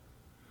nothing.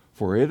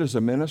 For it is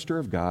a minister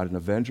of God, an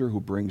avenger who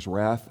brings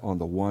wrath on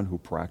the one who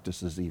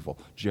practices evil.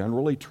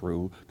 Generally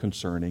true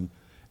concerning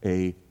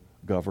a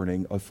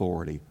governing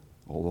authority,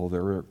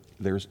 although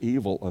there's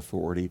evil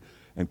authority,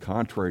 and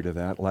contrary to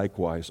that,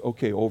 likewise.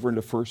 Okay, over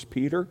into 1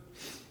 Peter,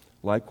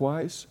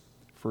 likewise.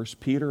 1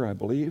 Peter, I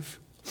believe.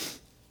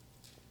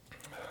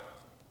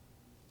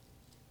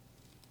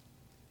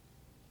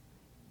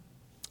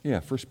 Yeah,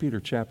 1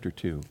 Peter chapter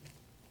 2.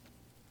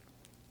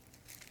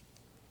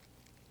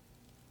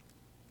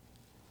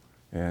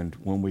 And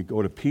when we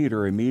go to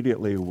Peter,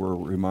 immediately we're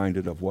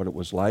reminded of what it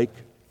was like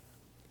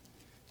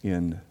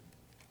in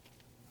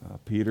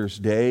Peter's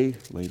day,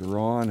 later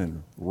on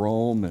in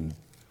Rome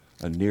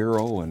and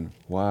Nero, and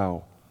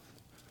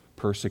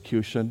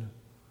persecution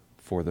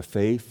for the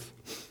faith.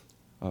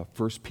 1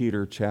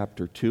 Peter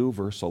chapter 2,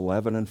 verse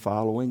 11 and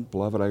following.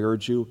 Beloved, I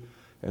urge you,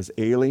 as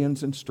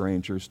aliens and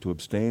strangers, to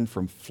abstain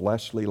from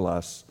fleshly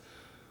lusts,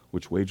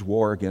 which wage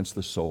war against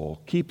the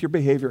soul. Keep your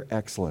behavior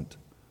excellent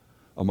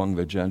among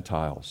the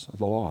Gentiles,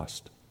 the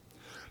lost,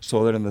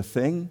 so that in the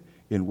thing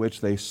in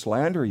which they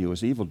slander you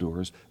as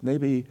evildoers,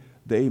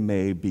 they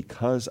may,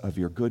 because of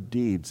your good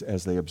deeds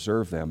as they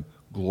observe them,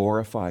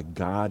 glorify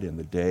God in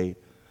the day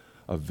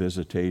of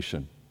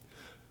visitation.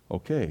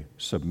 Okay,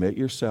 submit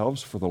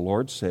yourselves for the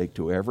Lord's sake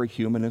to every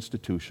human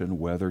institution,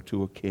 whether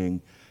to a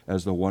king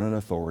as the one in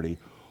authority,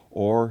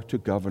 or to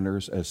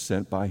governors as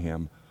sent by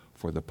him,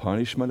 for the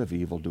punishment of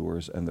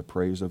evildoers and the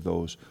praise of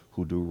those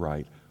who do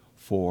right.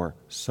 For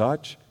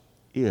such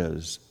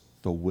is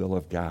the will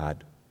of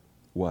God.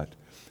 What?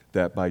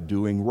 That by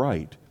doing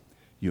right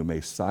you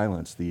may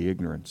silence the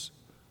ignorance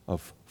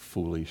of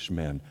foolish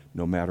men,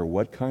 no matter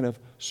what kind of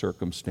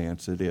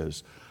circumstance it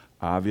is.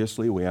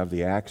 Obviously, we have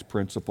the Acts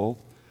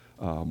principle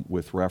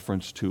with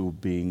reference to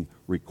being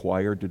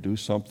required to do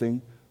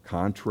something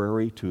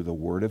contrary to the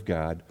Word of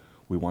God.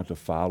 We want to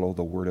follow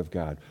the Word of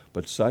God.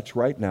 But such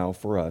right now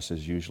for us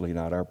is usually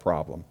not our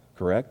problem,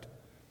 correct?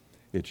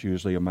 It's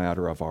usually a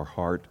matter of our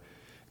heart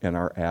and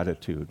our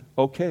attitude.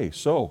 Okay,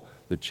 so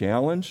the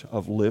challenge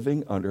of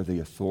living under the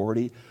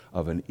authority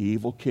of an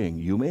evil king.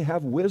 You may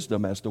have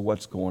wisdom as to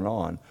what's going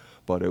on,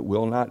 but it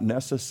will not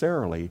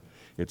necessarily,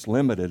 it's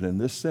limited in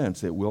this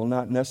sense, it will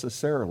not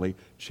necessarily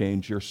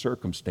change your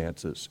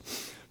circumstances.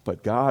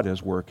 But God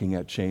is working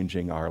at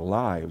changing our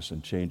lives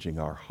and changing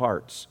our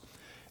hearts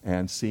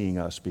and seeing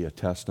us be a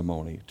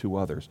testimony to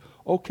others.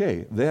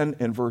 Okay, then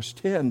in verse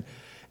 10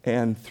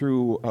 and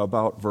through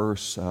about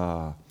verse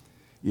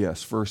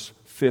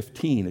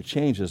 15, it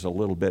changes a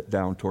little bit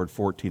down toward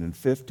 14 and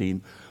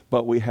 15,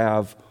 but we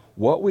have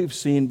what we've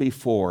seen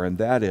before, and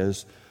that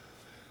is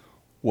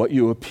what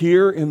you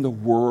appear in the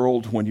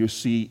world when you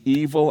see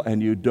evil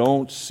and you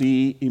don't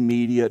see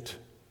immediate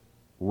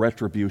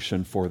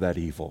retribution for that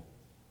evil.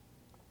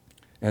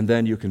 And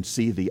then you can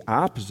see the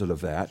opposite of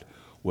that.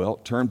 Well,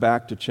 turn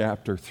back to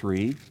chapter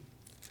 3,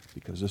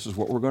 because this is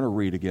what we're going to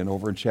read again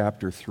over in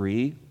chapter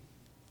 3.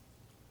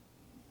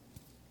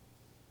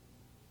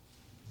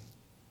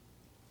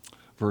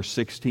 Verse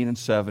 16 and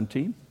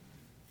 17.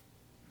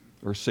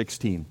 Verse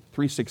 16,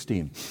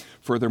 3:16.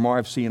 Furthermore,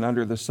 I've seen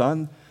under the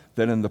sun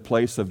that in the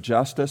place of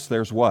justice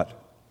there's what?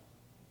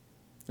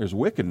 There's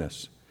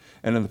wickedness.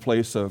 And in the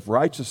place of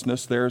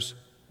righteousness there's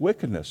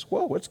wickedness.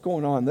 Whoa, what's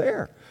going on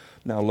there?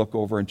 Now look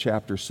over in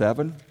chapter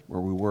 7,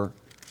 where we were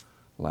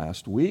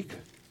last week.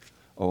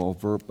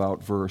 Over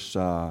about verse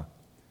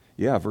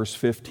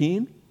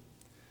 15.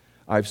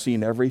 I've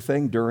seen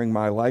everything during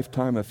my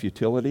lifetime of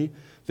futility.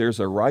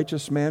 There's a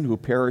righteous man who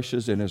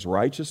perishes in his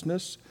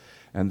righteousness,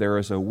 and there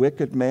is a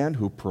wicked man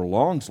who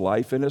prolongs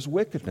life in his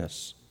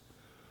wickedness.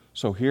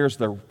 So here's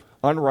the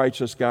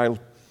unrighteous guy.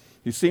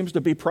 He seems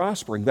to be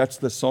prospering. That's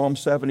the Psalm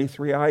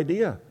 73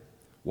 idea.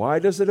 Why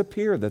does it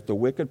appear that the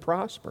wicked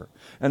prosper?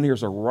 And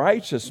here's a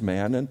righteous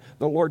man, and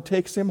the Lord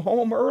takes him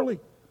home early.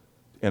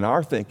 In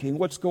our thinking,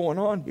 what's going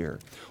on here?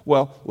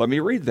 Well, let me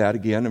read that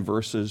again in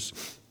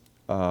verses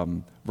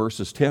 10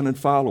 and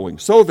following.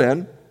 So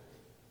then,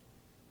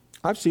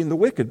 I've seen the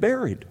wicked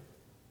buried.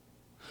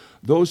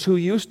 Those who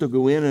used to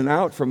go in and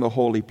out from the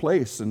holy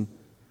place, and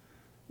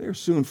they're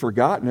soon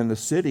forgotten in the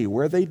city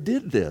where they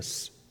did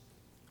this.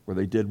 Where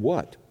they did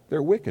what?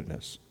 Their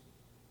wickedness.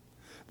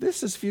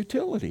 This is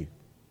futility.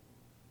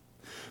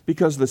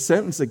 Because the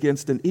sentence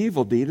against an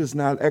evil deed is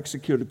not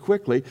executed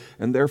quickly,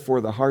 and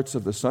therefore the hearts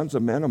of the sons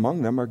of men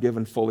among them are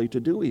given fully to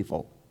do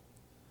evil.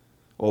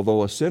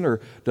 although a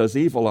sinner does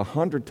evil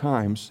 100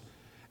 times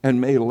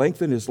and may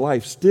lengthen his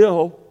life,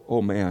 still,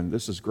 oh man,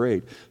 this is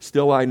great,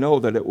 still I know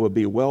that it will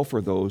be well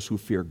for those who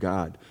fear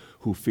God,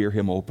 who fear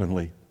him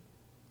openly.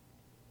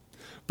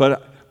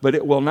 But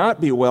it will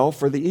not be well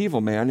for the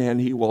evil man,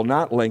 and he will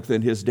not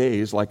lengthen his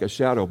days like a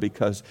shadow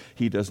because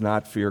he does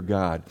not fear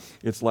God.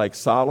 It's like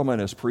Solomon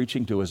is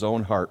preaching to his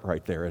own heart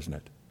right there, isn't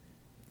it?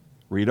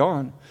 Read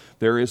on.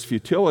 There is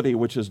futility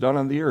which is done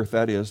on the earth.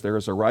 That is, there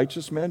is a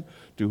righteous man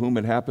to whom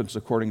it happens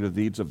according to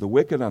the deeds of the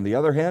wicked. On the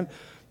other hand,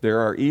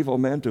 there are evil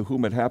men to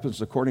whom it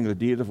happens according to the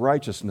deed of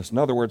righteousness. In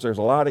other words, there's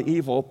a lot of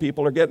evil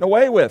people are getting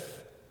away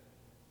with.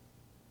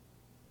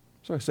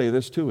 So I say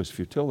this too is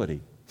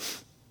futility.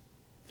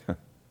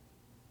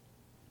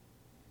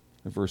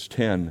 In verse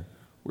 10,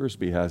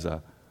 Wiersbe has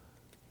a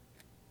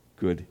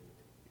good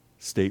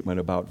statement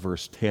about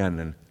verse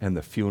 10 and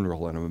the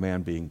funeral and a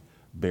man being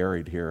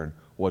buried here and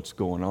what's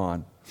going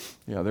on.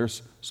 Yeah,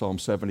 there's Psalm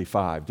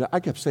 75. I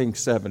kept saying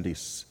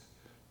 76,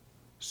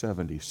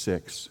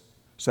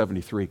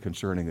 73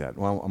 concerning that.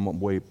 Well, I'm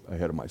way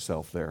ahead of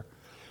myself there.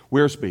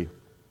 Wiersbe,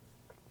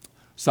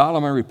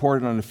 Solomon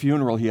reported on a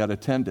funeral he had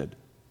attended.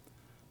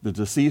 The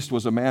deceased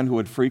was a man who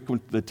had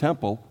frequented the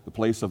temple, the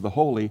place of the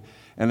holy,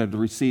 and had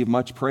received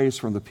much praise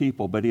from the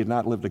people, but he had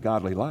not lived a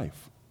godly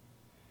life.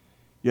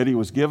 Yet he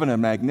was given a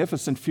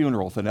magnificent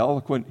funeral with an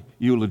eloquent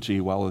eulogy,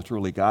 while the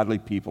truly godly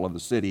people of the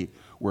city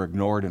were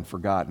ignored and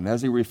forgotten.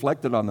 As he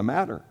reflected on the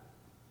matter,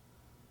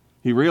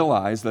 he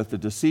realized that the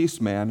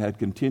deceased man had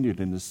continued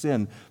in his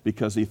sin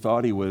because he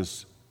thought he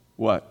was,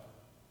 what?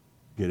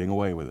 Getting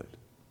away with it.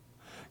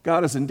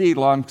 God is indeed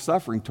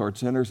long-suffering toward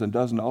sinners and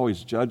doesn't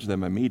always judge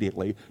them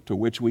immediately, to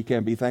which we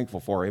can be thankful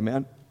for.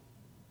 Amen?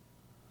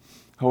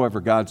 However,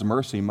 God's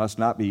mercy must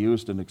not be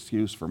used as an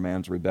excuse for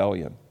man's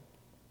rebellion.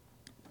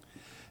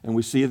 And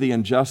we see the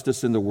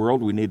injustice in the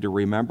world we need to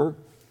remember.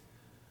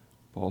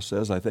 Paul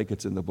says, I think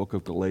it's in the book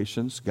of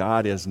Galatians,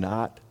 God is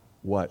not,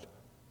 what?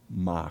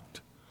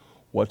 Mocked.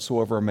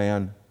 Whatsoever a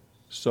man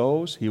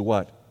sows, he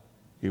what?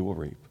 He will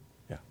reap.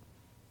 Yeah.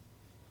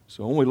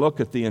 So when we look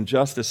at the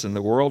injustice in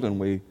the world and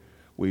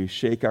we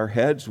shake our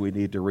heads, we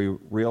need to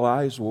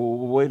realize, well,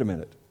 wait a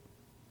minute.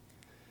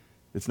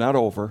 It's not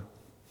over.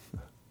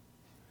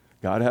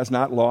 God has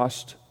not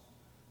lost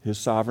his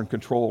sovereign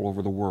control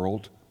over the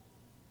world.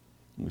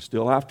 We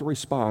still have to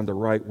respond the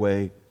right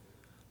way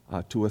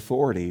to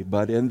authority,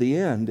 but in the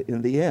end,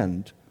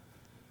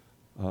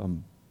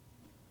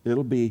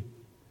 it'll be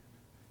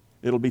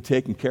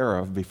taken care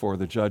of before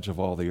the judge of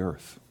all the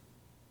earth,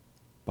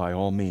 by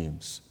all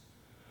means.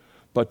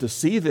 But to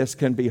see this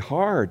can be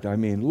hard. I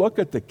mean, look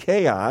at the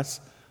chaos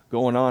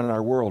going on in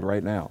our world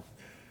right now.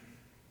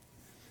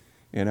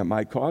 And it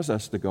might cause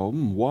us to go,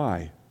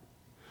 why?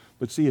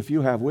 But see, if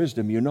you have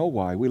wisdom, you know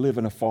why. We live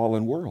in a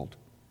fallen world.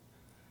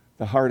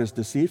 The heart is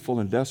deceitful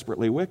and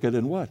desperately wicked,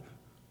 and what?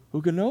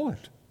 Who can know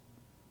it?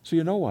 So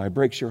you know why. It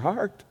breaks your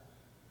heart.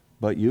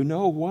 But you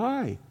know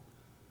why.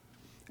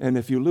 And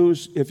if you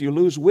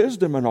lose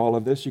wisdom in all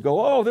of this, you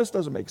go, oh, this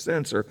doesn't make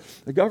sense, or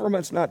the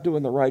government's not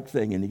doing the right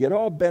thing, and you get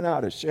all bent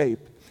out of shape,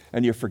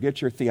 and you forget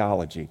your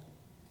theology,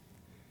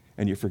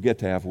 and you forget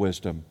to have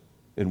wisdom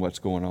in what's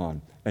going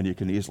on, and you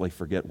can easily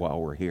forget while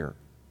we're here.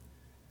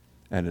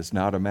 And it's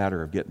not a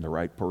matter of getting the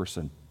right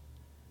person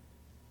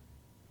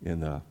in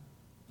the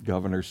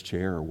governor's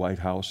chair or White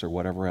House or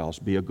whatever else.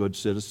 Be a good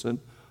citizen.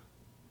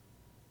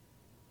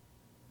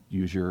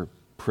 Use your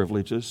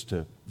privileges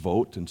to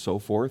vote and so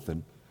forth,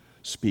 and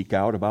speak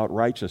out about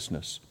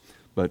righteousness.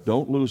 But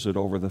don't lose it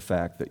over the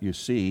fact that you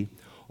see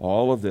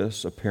all of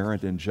this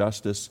apparent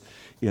injustice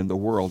in the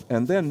world.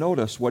 And then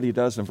notice what he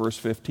does in verse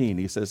 15.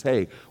 He says,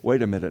 hey,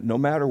 wait a minute. No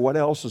matter what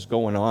else is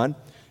going on,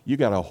 you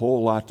got a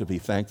whole lot to be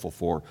thankful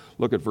for.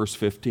 Look at verse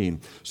 15.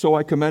 So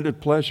I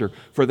commended pleasure,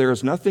 for there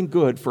is nothing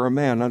good for a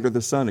man under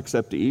the sun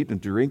except to eat and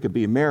drink and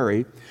be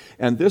merry,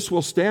 and this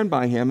will stand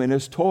by him in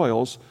his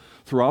toils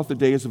throughout the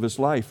days of his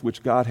life,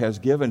 which God has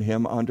given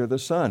him under the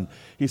sun.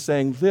 He's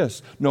saying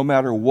this, no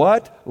matter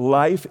what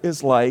life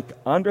is like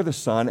under the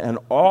sun and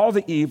all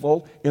the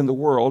evil in the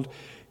world,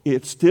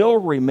 life still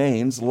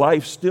remains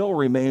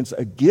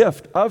a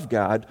gift of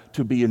God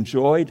to be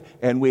enjoyed,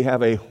 and we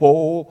have a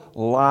whole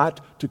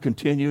lot to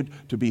continue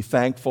to be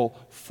thankful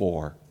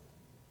for.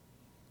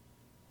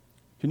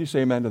 Can you say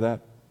amen to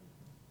that?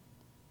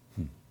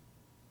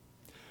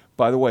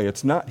 By the way,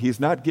 he's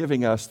not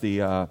giving us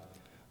the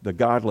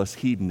godless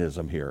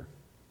hedonism here.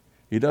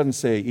 He doesn't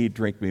say, eat,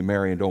 drink, be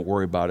merry, and don't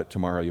worry about it.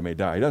 Tomorrow you may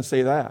die. He doesn't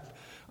say that.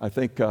 I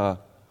think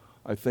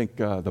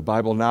the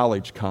Bible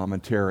Knowledge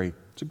Commentary,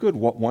 it's a good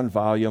one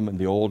volume in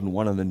the Old and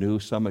one in the New.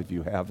 Some of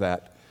you have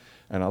that.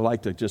 And I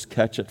like to just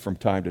catch it from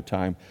time to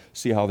time,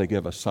 see how they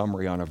give a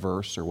summary on a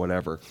verse or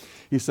whatever.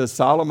 He says,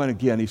 Solomon,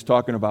 again, he's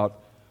talking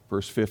about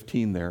verse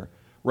 15 there,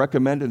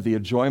 recommended the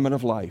enjoyment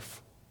of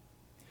life.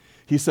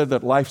 He said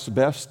that life's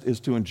best is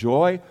to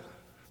enjoy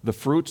the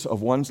fruits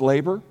of one's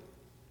labor,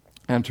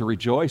 and to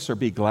rejoice or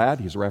be glad.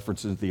 He's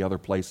referencing the other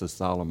places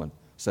Solomon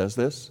says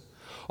this.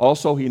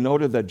 Also, he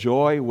noted that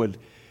joy would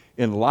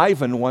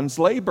enliven one's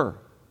labor.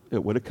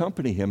 It would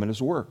accompany him in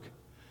his work.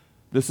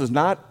 This is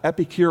not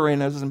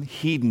Epicureanism,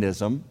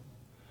 hedonism,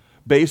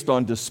 based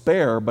on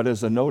despair, but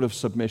as a note of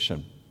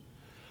submission.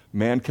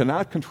 Man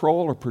cannot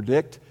control or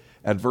predict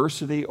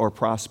adversity or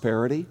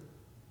prosperity.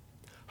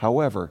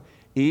 However,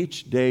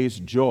 each day's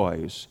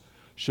joys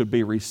should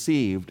be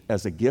received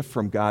as a gift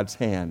from God's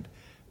hand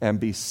and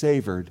be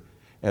savored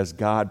as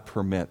God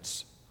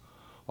permits.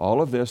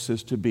 All of this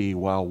is to be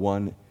while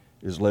one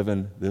is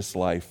living this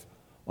life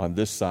on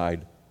this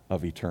side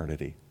of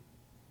eternity.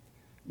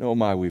 Oh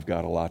my, we've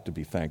got a lot to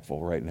be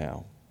thankful right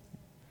now.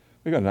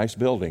 We've got a nice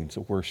building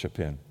to worship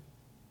in.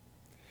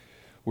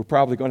 We're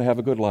probably going to have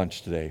a good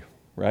lunch today,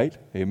 right?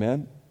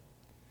 Amen?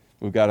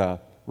 We've got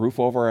a roof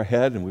over our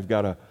head, and we've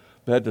got a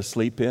bed to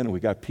sleep in, and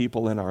we've got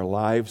people in our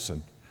lives,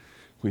 and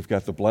we've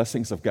got the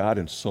blessings of God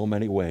in so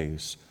many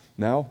ways.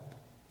 Now,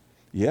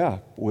 yeah,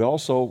 we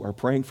also are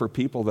praying for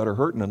people that are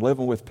hurting and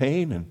living with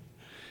pain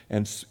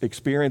and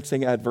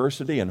experiencing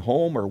adversity in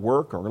home or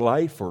work or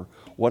life or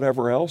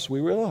whatever else.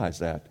 We realize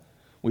that.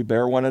 We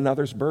bear one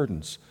another's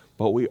burdens,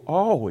 but we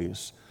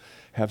always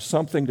have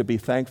something to be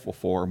thankful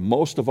for,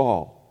 most of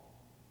all,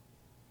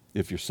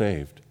 if you're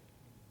saved.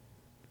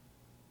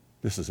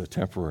 This is a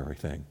temporary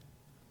thing.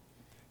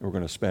 We're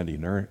going to spend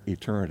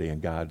eternity in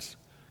God's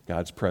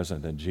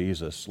presence in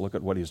Jesus. Look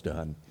at what He's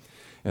done.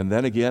 And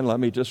then again, let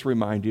me just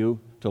remind you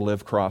to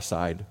live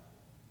cross-eyed.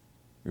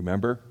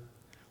 Remember?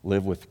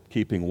 Live with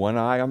keeping one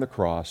eye on the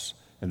cross,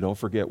 and don't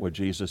forget what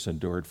Jesus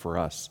endured for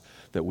us,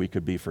 that we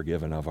could be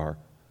forgiven of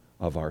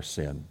our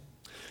sin.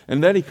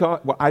 And then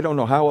I don't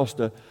know how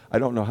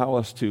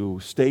else to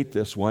state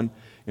this one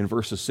in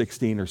verses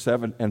 16 or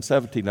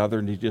 17 other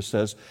than he just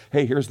says,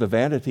 hey, here's the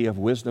vanity of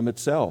wisdom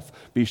itself.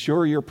 Be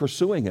sure you're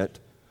pursuing it,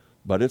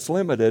 but it's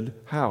limited.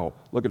 How?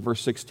 Look at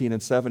verse 16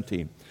 and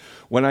 17.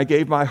 When I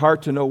gave my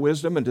heart to know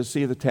wisdom and to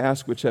see the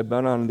task which had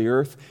been on the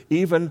earth,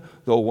 even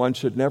though one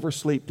should never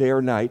sleep day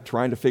or night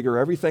trying to figure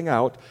everything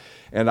out,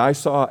 and I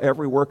saw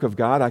every work of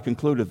God, I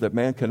concluded that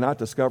man cannot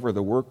discover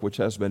the work which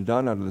has been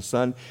done under the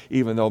sun.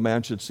 Even though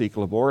man should seek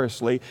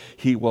laboriously,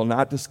 he will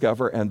not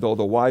discover, and though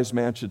the wise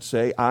man should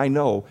say, I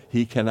know,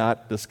 he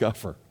cannot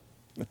discover.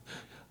 You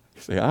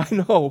say, I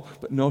know,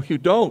 but no, you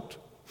don't.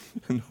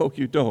 No,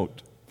 you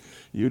don't.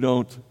 You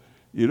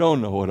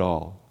don't know it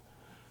all.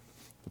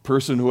 The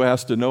person who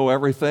has to know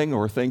everything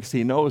or thinks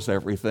he knows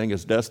everything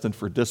is destined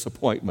for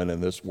disappointment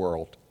in this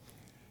world.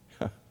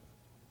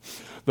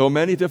 Though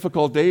many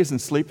difficult days and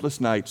sleepless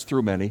nights,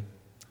 through many,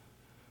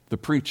 the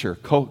preacher,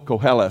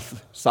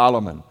 Koheleth,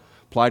 Solomon,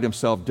 applied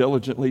himself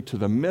diligently to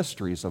the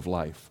mysteries of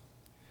life.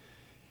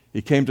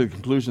 He came to the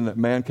conclusion that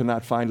man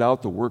cannot find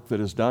out the work that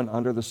is done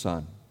under the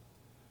sun.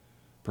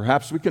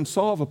 Perhaps we can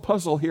solve a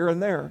puzzle here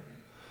and there,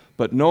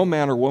 but no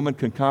man or woman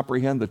can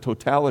comprehend the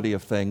totality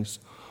of things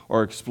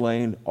or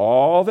explain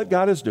all that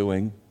God is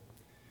doing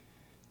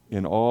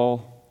in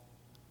all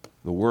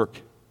the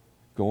work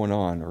going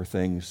on or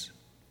things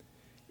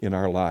in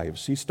our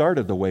lives. He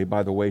started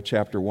by the way,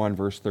 chapter 1,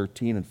 verse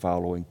 13 and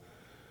following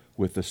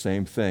with the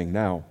same thing.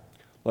 Now,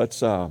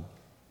 let's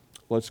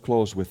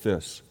close with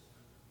this.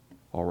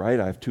 All right,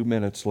 I have 2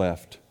 minutes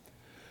left.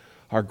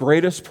 Our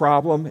greatest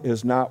problem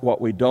is not what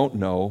we don't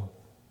know,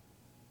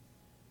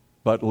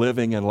 but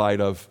living in light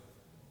of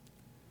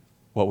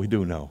what we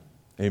do know.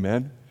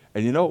 Amen?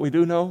 And you know what we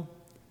do know?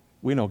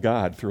 We know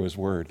God through His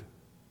Word.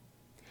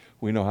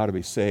 We know how to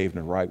be saved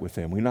and right with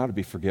Him. We know how to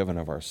be forgiven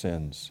of our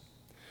sins.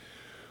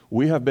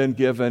 We have been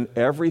given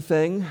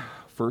everything,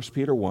 1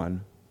 Peter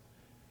 1,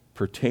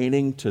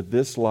 pertaining to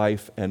this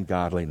life and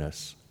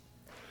godliness.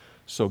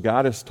 So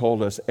God has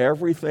told us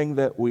everything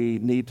that we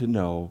need to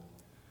know,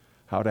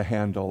 how to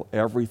handle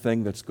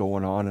everything that's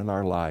going on in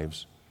our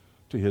lives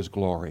to His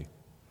glory.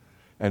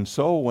 And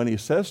so when He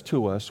says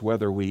to us,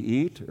 whether we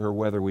eat or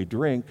whether we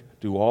drink,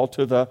 do all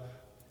to the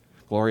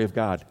glory of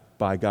God.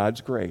 By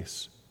God's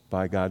grace,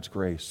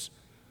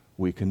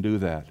 we can do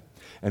that.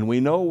 And we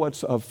know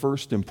what's of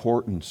first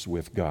importance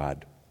with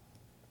God.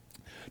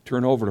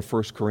 Turn over to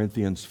 1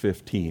 Corinthians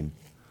 15,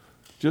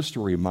 just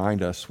to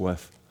remind us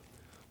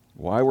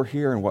why we're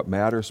here and what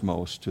matters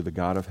most to the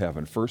God of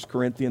heaven. 1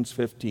 Corinthians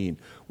 15,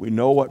 we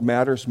know what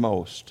matters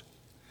most,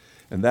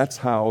 and that's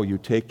how you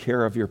take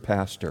care of your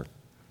pastor.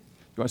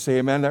 You want to say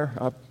amen there,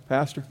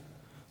 Pastor?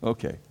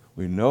 Okay,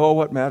 we know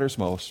what matters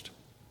most.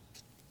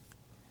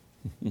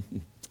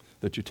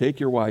 That you take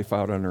your wife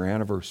out on her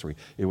anniversary.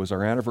 It was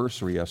our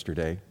anniversary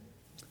yesterday.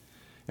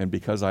 And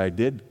because I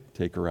did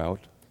take her out,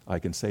 I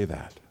can say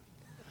that.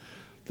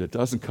 That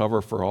doesn't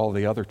cover for all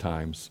the other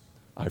times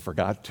I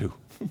forgot to.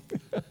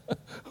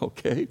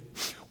 Okay?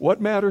 What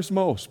matters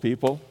most,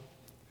 people?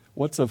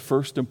 What's of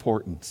first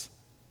importance?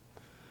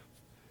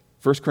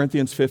 1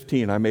 Corinthians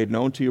 15, I made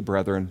known to you,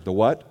 brethren, the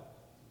what?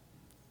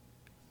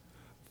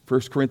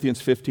 1 Corinthians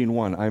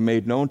 15:1, I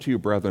made known to you,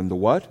 brethren, the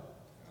what?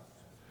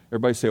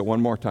 Everybody say it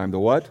one more time. The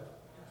what?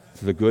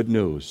 The good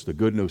news,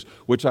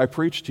 which I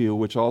preached to you,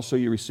 which also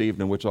you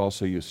received, and which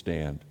also you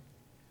stand,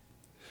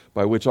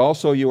 by which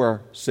also you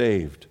are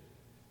saved,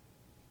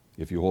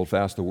 if you hold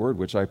fast the word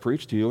which I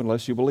preached to you,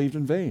 unless you believed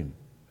in vain.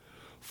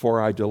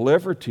 For I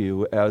delivered to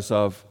you as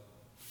of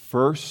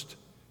first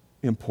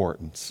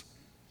importance.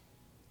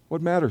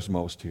 What matters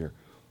most here?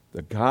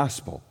 The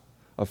gospel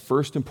of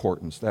first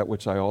importance, that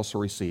which I also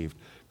received.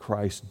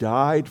 Christ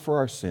died for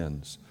our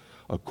sins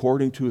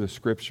according to the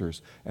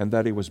Scriptures, and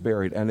that he was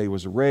buried, and he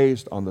was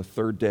raised on the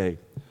third day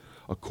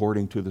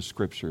according to the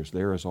Scriptures.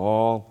 There is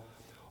all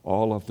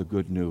of the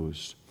good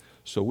news.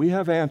 So we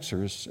have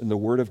answers in the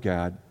Word of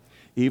God,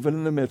 even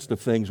in the midst of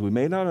things we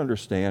may not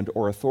understand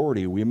or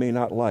authority we may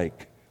not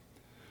like.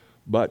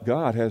 But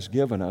God has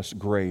given us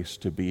grace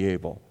to be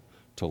able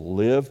to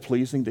live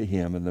pleasing to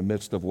Him in the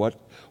midst of what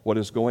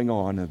is going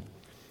on. And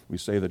we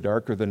say the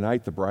darker the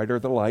night, the brighter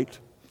the light.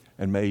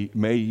 And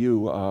may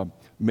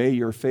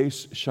your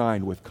face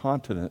shine with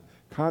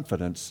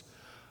confidence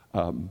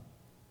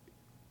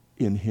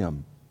in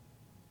Him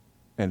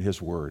and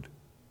His Word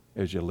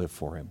as you live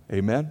for Him.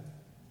 Amen?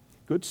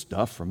 Good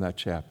stuff from that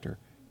chapter,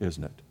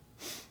 isn't it?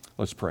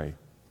 Let's pray.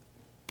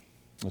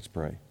 Let's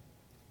pray.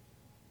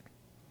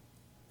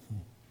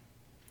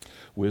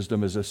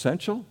 Wisdom is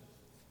essential,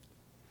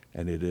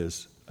 and it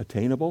is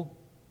attainable,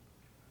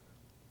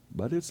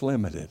 but it's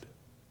limited.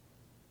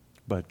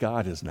 But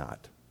God is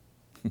not.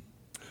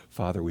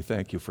 Father, we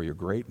thank you for your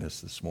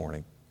greatness this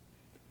morning.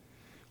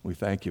 We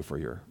thank you for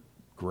your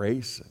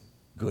grace and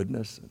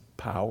goodness and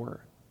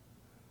power,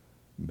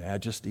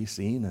 majesty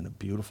seen in a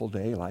beautiful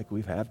day like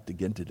we've had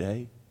again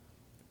today.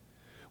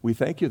 We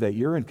thank you that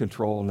you're in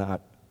control,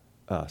 not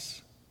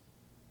us.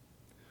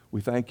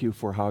 We thank you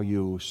for how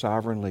you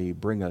sovereignly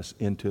bring us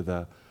into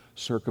the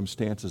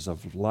circumstances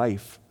of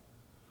life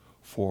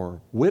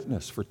for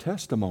witness, for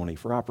testimony,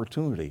 for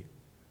opportunity,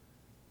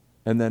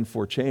 and then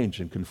for change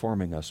and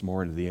conforming us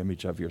more into the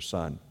image of your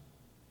Son.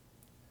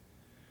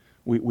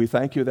 We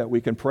thank you that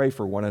we can pray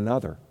for one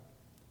another,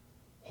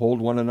 hold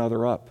one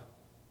another up,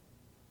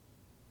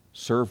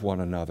 serve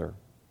one another,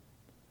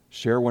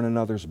 share one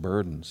another's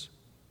burdens,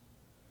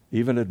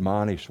 even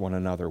admonish one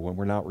another when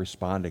we're not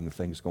responding to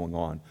things going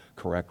on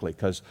correctly,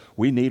 because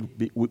we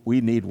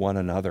need one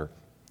another.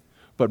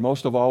 But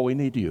most of all, we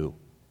need you.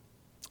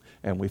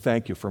 And we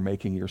thank you for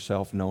making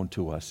yourself known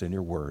to us in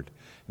your word.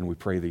 And we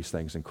pray these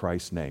things in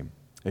Christ's name.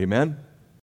 Amen.